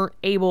you weren't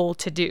able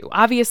to do.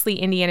 Obviously,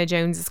 Indiana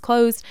Jones is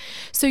closed.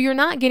 So you're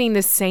not getting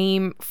the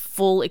same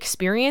full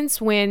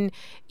experience when,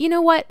 you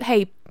know what?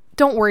 Hey,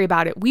 don't worry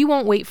about it. We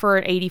won't wait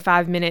for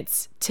 85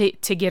 minutes to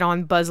get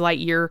on Buzz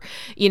Lightyear,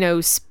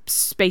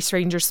 Space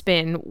Ranger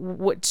Spin,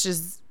 which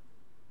is...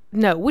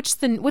 No, what's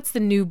the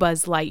new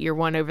Buzz Lightyear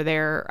one over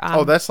there?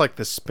 That's like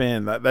the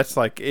spin. That's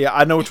like, yeah,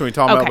 I know which one you're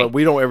talking about, but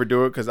we don't ever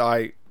do it because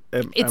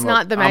it's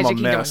not the Magic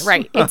Kingdom one,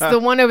 right? It's the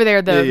one over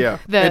there. The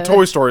in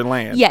Toy Story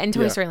Land. Yeah, in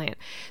Toy Story Land.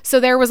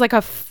 So there was like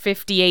a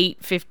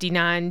 58,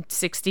 59,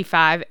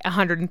 65,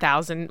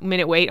 100,000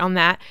 minute wait on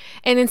that,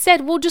 and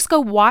instead we'll just go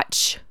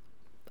watch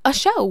a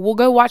show. We'll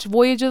go watch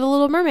Voyage of the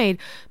Little Mermaid.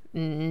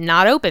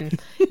 Not open,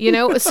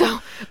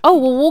 So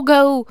we'll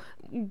go.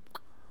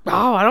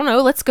 Oh, I don't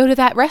know. Let's go to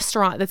that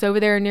restaurant that's over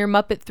there near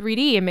Muppet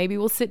 3D, and maybe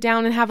we'll sit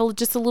down and have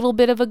just a little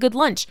bit of a good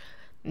lunch.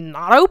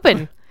 Not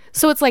open.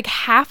 So it's like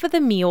half of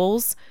the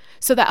meals.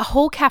 So that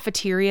whole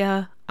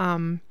cafeteria,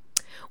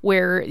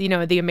 where,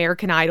 the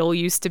American Idol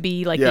used to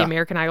be, like the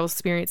American Idol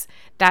experience,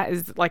 that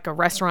is like a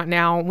restaurant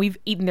now. We've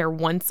eaten there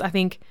once, I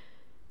think.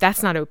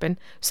 That's not open.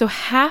 So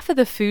half of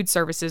the food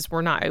services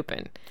were not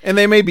open. And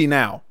they may be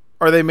now.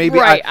 Or they may be,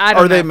 right, I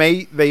don't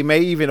know. They may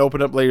even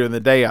open up later in the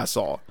day, I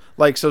saw.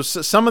 Like, so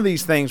some of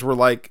these things were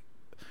like,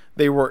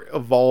 they were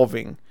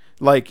evolving.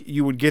 Like,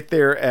 you would get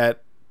there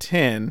at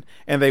 10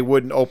 and they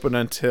wouldn't open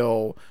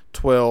until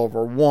 12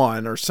 or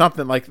 1 or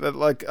something like that.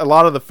 Like a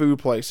lot of the food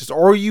places,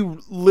 or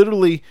you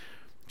literally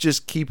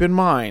just keep in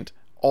mind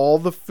all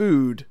the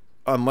food,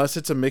 unless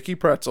it's a Mickey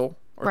pretzel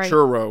or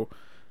churro,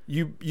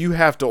 you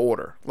have to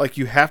order. Like,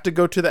 you have to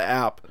go to the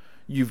app.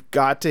 You've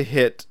got to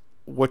hit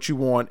what you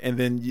want, and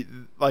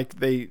then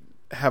they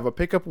have a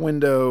pickup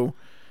window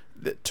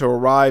to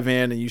arrive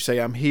in, and you say,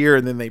 I'm here,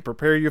 and then they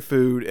prepare your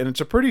food, and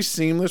it's a pretty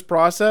seamless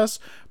process,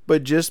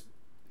 but just,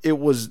 it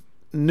was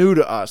new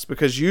to us,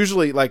 because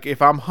usually, like, if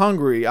I'm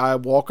hungry, I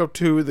walk up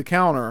to the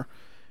counter,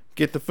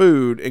 get the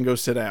food, and go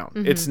sit down.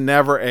 Mm-hmm. It's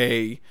never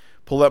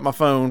pull up my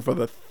phone for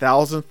the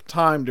 1,000th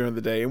time during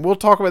the day, and we'll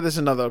talk about this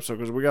in another episode,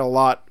 because we got a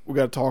lot we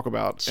got to talk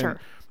about. Sure.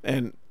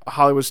 And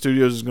Hollywood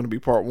Studios is going to be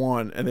part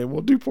 1, and then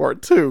we'll do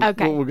part 2.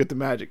 Okay. We'll get to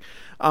Magic.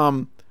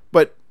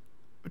 But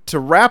to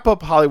wrap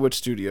up Hollywood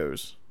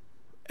Studios,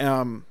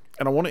 and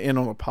I want to end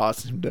on a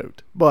positive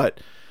note,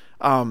 but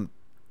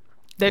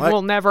that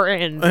will never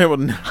end. It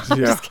will I'm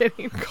just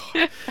kidding.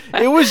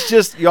 It was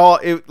just, y'all,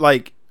 it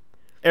like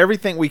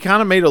everything. We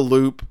kind of made a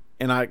loop,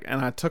 and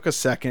I took a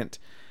second,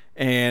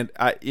 and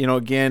I,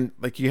 again,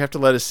 like, you have to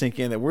let us sink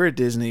in that we're at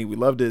Disney. We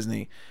love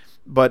Disney,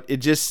 but it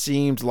just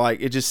seemed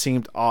odd. It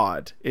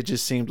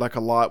just seemed like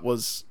a lot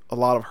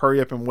of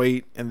hurry up and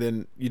wait, and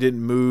then you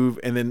didn't move,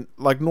 and then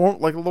like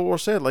Laura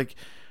said, like,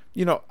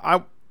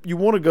 you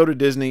want to go to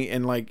Disney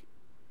and like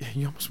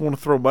you almost want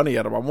to throw money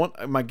at them. I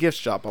want my gift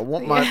shop. I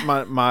want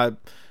my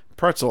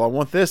pretzel. I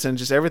want this, and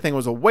just everything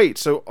was a wait.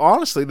 So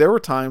honestly, there were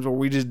times where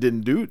we just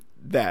didn't do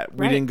that.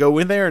 We didn't go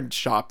in there and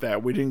shop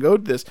that. We didn't go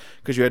to this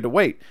because you had to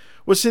wait.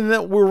 Well, see,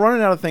 that we're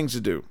running out of things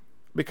to do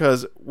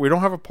because we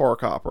don't have a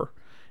park hopper,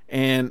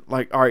 and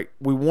like, all right,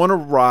 we want to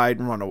ride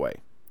and run away.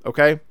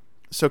 Okay.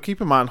 So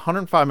keep in mind,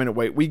 105-minute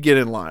wait, we get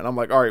in line. I'm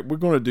like, all right, we're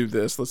going to do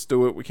this. Let's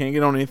do it. We can't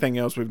get on anything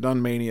else. We've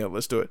done Mania.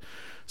 Let's do it.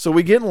 So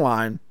we get in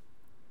line,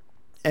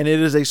 and it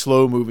is a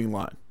slow-moving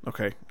line.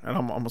 Okay, and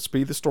I'm going to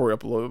speed the story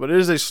up a little bit, but it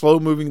is a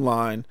slow-moving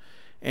line,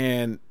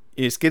 and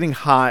it's getting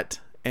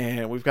hot,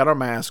 and we've got our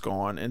mask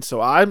on. And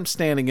so I'm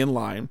standing in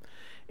line,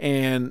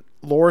 and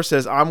Laura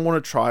says, I want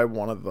us to try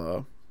one of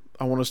the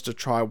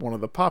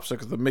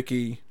popsicles, the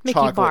Mickey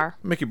chocolate bar.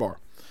 Mickey bar.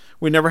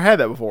 We never had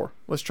that before.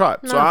 Let's try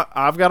it. No. So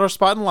I've got our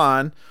spot in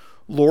line.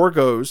 Laura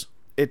goes.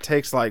 It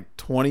takes like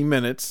 20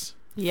 minutes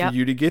for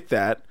you to get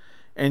that.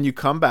 And you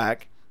come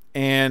back.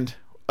 And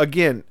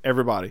again,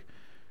 everybody,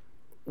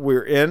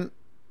 we're in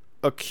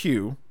a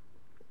queue,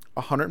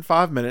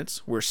 105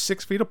 minutes. We're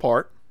 6 feet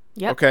apart.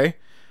 Yep. Okay.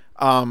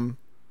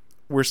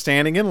 We're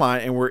standing in line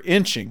and we're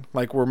inching.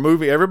 Like, we're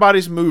moving.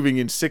 Everybody's moving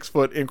in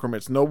 6-foot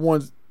increments. No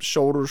one's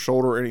shoulder to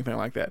shoulder or anything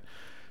like that.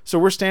 So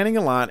we're standing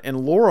in line, and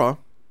Laura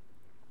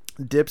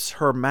dips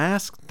her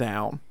mask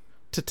down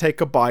to take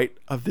a bite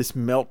of this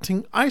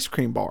melting ice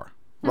cream bar,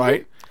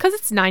 right? Because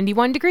it's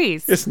 91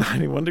 degrees. It's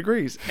 91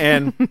 degrees.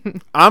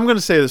 And I'm going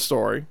to say the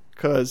story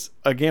because,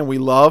 again, we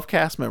love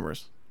cast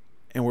members,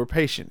 and we're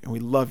patient, and we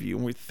love you,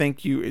 and we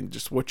thank you and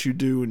just what you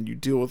do, and you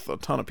deal with a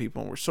ton of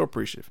people, and we're so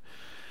appreciative.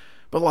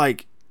 But,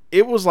 like,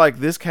 it was like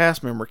this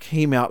cast member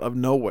came out of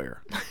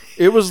nowhere.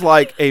 It was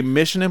like a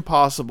Mission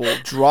Impossible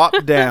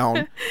dropped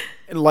down,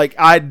 and, like,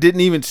 I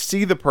didn't even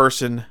see the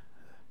person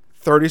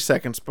 30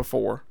 seconds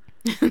before,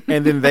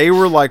 and then they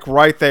were like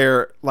right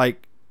there,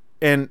 like,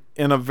 and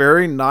in a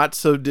very not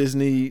so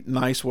Disney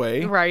nice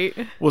way, right,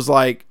 was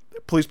like,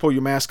 please pull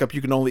your mask up,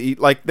 you can only eat,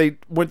 like, they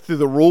went through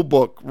the rule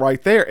book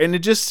right there, and it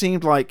just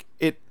seemed like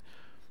it,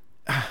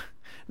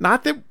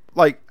 not that,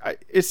 like,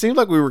 it seemed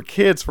like we were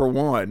kids for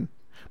one,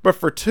 but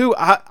for two,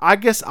 I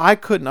guess I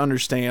couldn't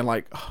understand,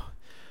 like,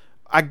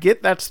 I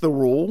get that's the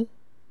rule,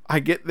 I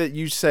get that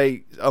you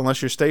say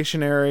unless you're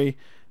stationary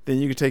then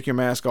you can take your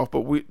mask off.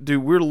 But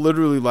we're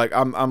literally like,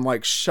 I'm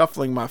like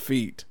shuffling my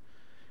feet,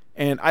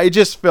 and it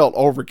just felt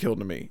overkill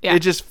to me. Yeah. It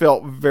just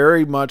felt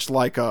very much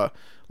like all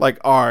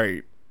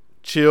right,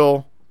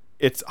 chill.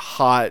 It's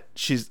hot.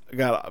 She's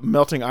got a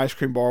melting ice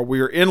cream bar.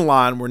 We are in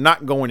line. We're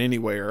not going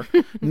anywhere.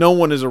 No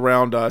one is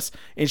around us.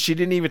 And she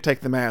didn't even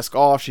take the mask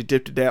off. She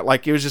dipped it down.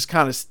 Like, it was just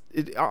kind of,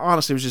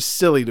 honestly, it was just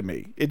silly to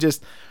me. It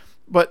just,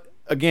 but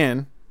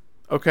again,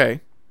 okay.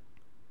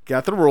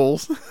 Got the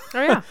rules.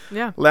 Oh, yeah.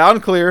 Yeah. Loud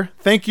and clear.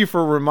 Thank you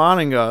for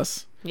reminding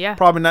us. Yeah.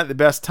 Probably not the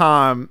best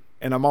time,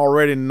 and I'm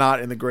already not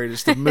in the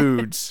greatest of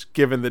moods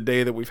given the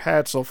day that we've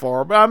had so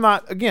far. But I'm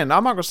not going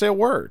to say a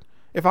word.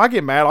 If I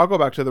get mad, I'll go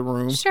back to the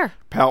room, sure,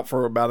 pout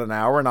for about an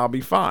hour, and I'll be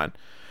fine.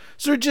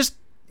 So just,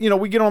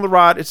 we get on the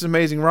ride. It's an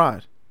amazing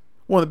ride.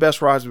 One of the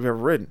best rides we've ever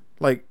ridden.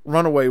 Like,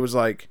 Runaway was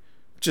like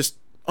just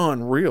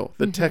unreal.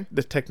 The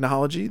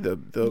technology, the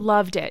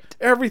loved it.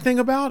 Everything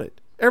about it.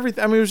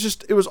 Everything. I mean,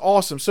 it was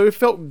awesome. So it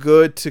felt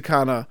good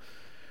to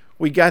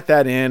we got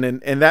that in,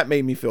 and that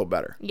made me feel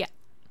better. Yeah.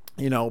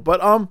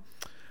 But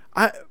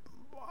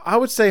I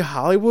would say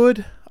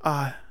Hollywood,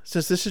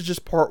 since this is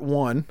just part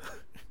one,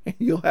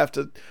 you'll have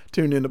to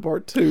tune into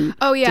part two.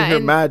 Oh, yeah, to hear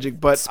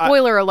magic. But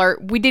spoiler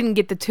alert, we didn't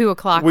get the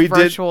 2:00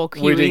 virtual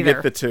queue either. We didn't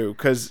get the 2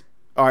 because.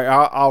 All right,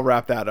 I'll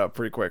wrap that up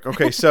pretty quick.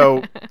 Okay,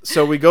 so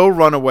we go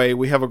Runaway.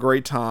 We have a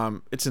great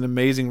time. It's an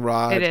amazing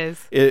ride. It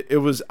is.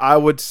 It was. I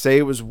would say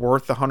it was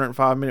worth the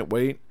 105-minute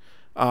wait.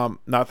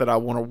 Not that I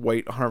want to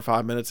wait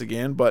 105 minutes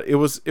again, but it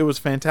was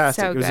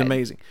fantastic. So it was good.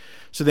 amazing.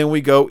 So then we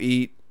go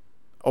eat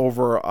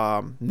over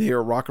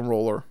near Rock and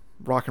Roll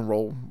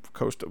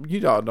Coaster.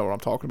 You all know what I'm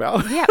talking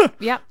about. Yeah,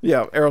 yeah,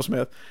 yeah.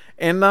 Aerosmith,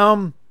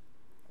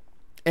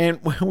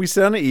 and we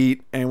sit down to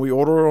eat, and we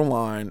order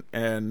online,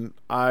 and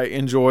I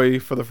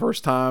enjoy, for the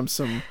first time,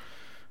 some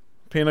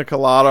pina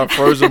colada,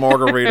 frozen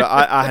margarita.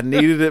 I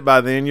needed it by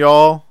then,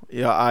 y'all.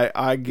 Yeah,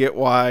 I get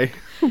why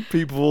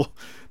people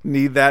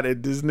need that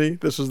at Disney.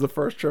 This was the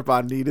first trip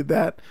I needed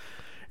that.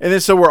 And then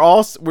so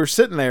we're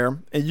sitting there,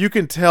 and you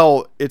can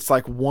tell it's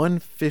like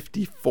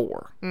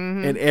 1:54,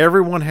 and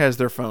everyone has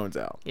their phones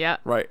out. Yeah.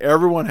 Right?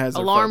 Everyone has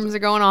their alarms phones. are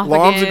going off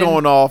Alarms again. are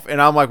going off,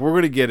 and I'm like, we're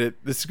going to get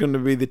it. This is going to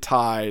be the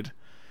tide.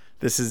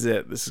 This is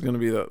it. This is going to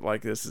be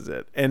this is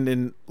it. And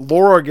then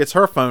Laura gets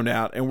her phone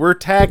out, and we're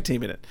tag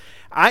teaming it.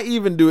 I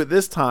even do it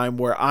this time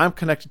where I'm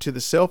connected to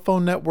the cell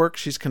phone network.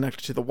 She's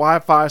connected to the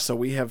Wi-Fi. So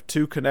we have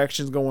 2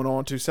 connections going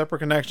on, 2 separate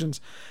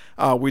connections.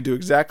 We do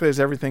exactly as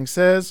everything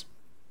says.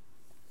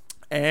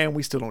 And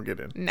we still don't get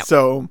in. No.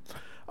 So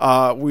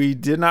we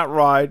did not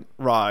ride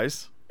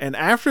Rise. And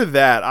after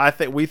that, I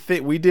think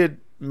we did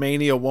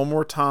Mania one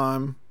more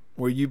time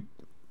where you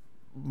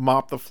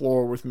mopped the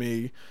floor with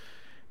me.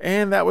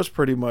 And that was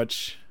pretty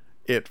much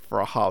it for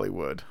a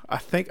Hollywood. I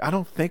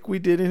don't think we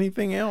did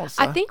anything else.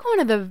 I think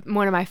one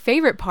of my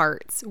favorite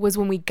parts was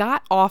when we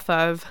got off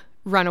of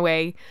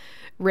Runaway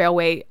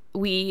Railway,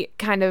 we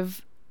kind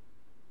of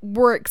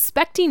were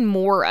expecting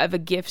more of a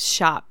gift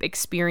shop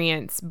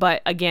experience,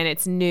 but again,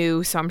 it's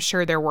new, so I'm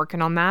sure they're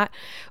working on that.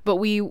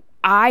 But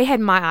I had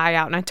my eye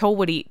out, and I told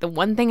Woody the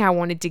one thing I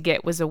wanted to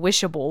get was a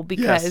Wishable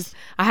because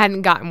I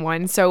hadn't gotten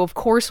one. So of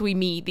course we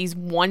meet these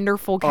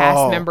wonderful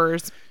cast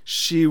members.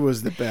 She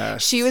was the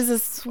best. She was a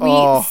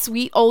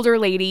sweet older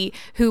lady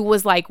who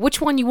was like,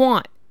 "Which one you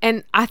want?"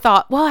 And I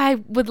thought, well, I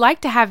would like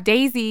to have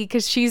Daisy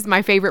because she's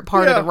my favorite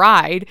part of the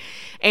ride.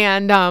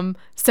 And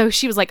so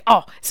she was like,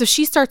 oh, so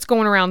she starts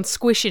going around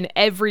squishing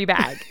every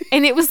bag.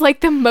 And it was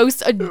like the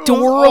most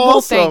adorable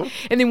thing.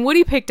 And then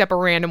Woody picked up a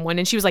random one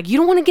and she was like, you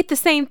don't want to get the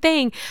same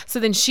thing. So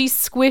then she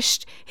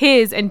squished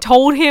his and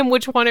told him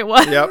which one it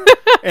was. Yep.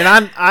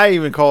 And I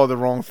even called it the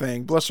wrong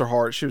thing. Bless her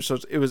heart.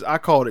 I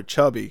called it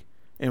Chubby.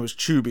 And it was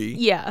Chubby.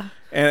 Yeah.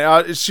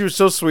 And she was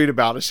so sweet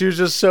about it. She was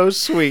just so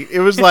sweet. It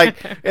was like,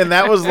 and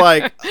that was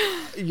like,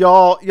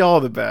 y'all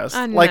the best.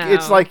 I know. Like,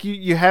 it's like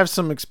you have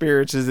some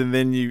experiences and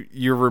then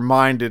you're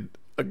reminded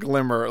a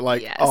glimmer,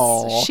 like,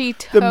 oh,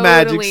 the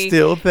magic's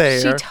still there.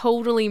 She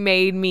totally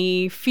made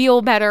me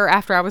feel better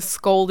after I was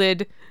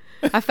scolded.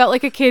 I felt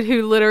like a kid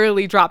who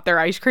literally dropped their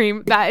ice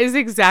cream. That is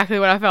exactly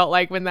what I felt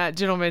like when that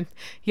gentleman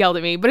yelled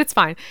at me, but it's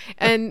fine.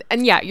 And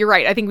yeah, you're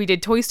right. I think we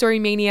did Toy Story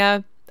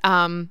Mania.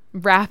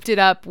 Wrapped it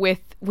up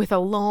with a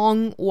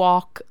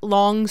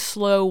long,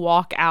 slow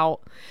walk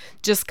out,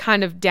 just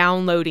kind of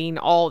downloading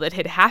all that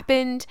had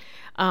happened,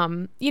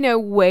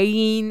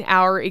 weighing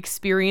our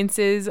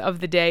experiences of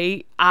the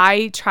day.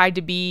 I tried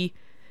to be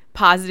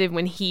positive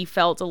when he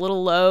felt a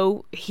little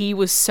low. He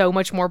was so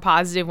much more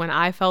positive when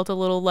I felt a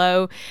little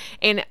low.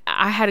 And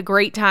I had a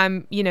great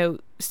time,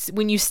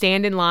 when you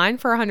stand in line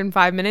for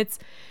 105 minutes,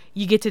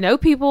 you get to know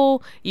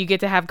people, you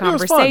get to have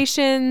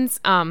conversations.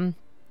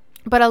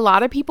 But a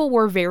lot of people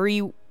were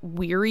very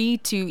weary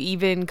to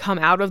even come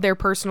out of their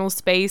personal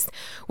space,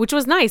 which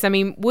was nice. I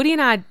mean, Woody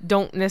and I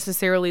don't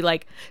necessarily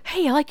like,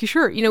 hey, I like your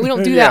shirt. We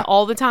don't do that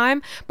all the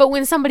time. But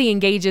when somebody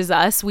engages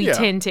us, we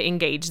tend to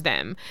engage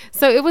them.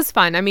 So it was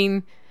fun. I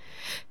mean,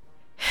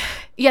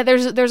 yeah,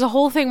 there's a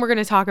whole thing we're going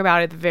to talk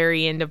about at the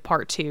very end of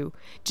part 2,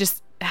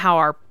 just how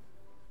our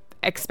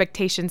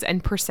expectations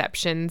and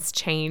perceptions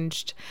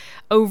changed.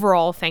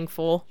 Overall,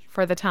 thankful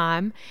for the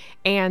time.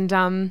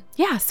 And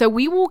so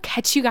we will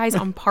catch you guys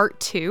on part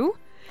 2.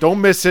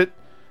 Don't miss it.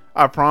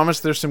 I promise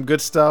there's some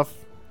good stuff.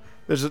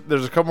 There's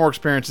a couple more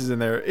experiences in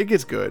there. It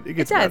gets good. It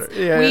gets better.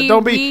 Yeah,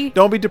 don't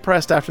be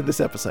depressed after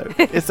this episode.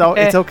 It's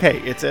okay.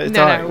 It's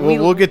all right.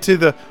 We'll get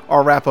to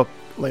our wrap up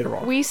later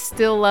on. We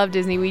still love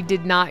Disney. We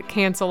did not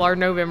cancel our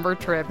November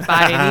trip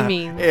by any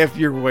means. If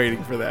you're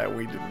waiting for that,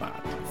 we did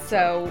not.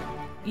 So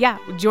yeah,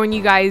 join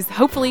you guys.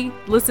 Hopefully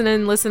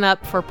listen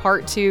up for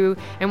part 2,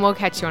 and we'll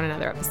catch you on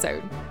another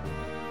episode.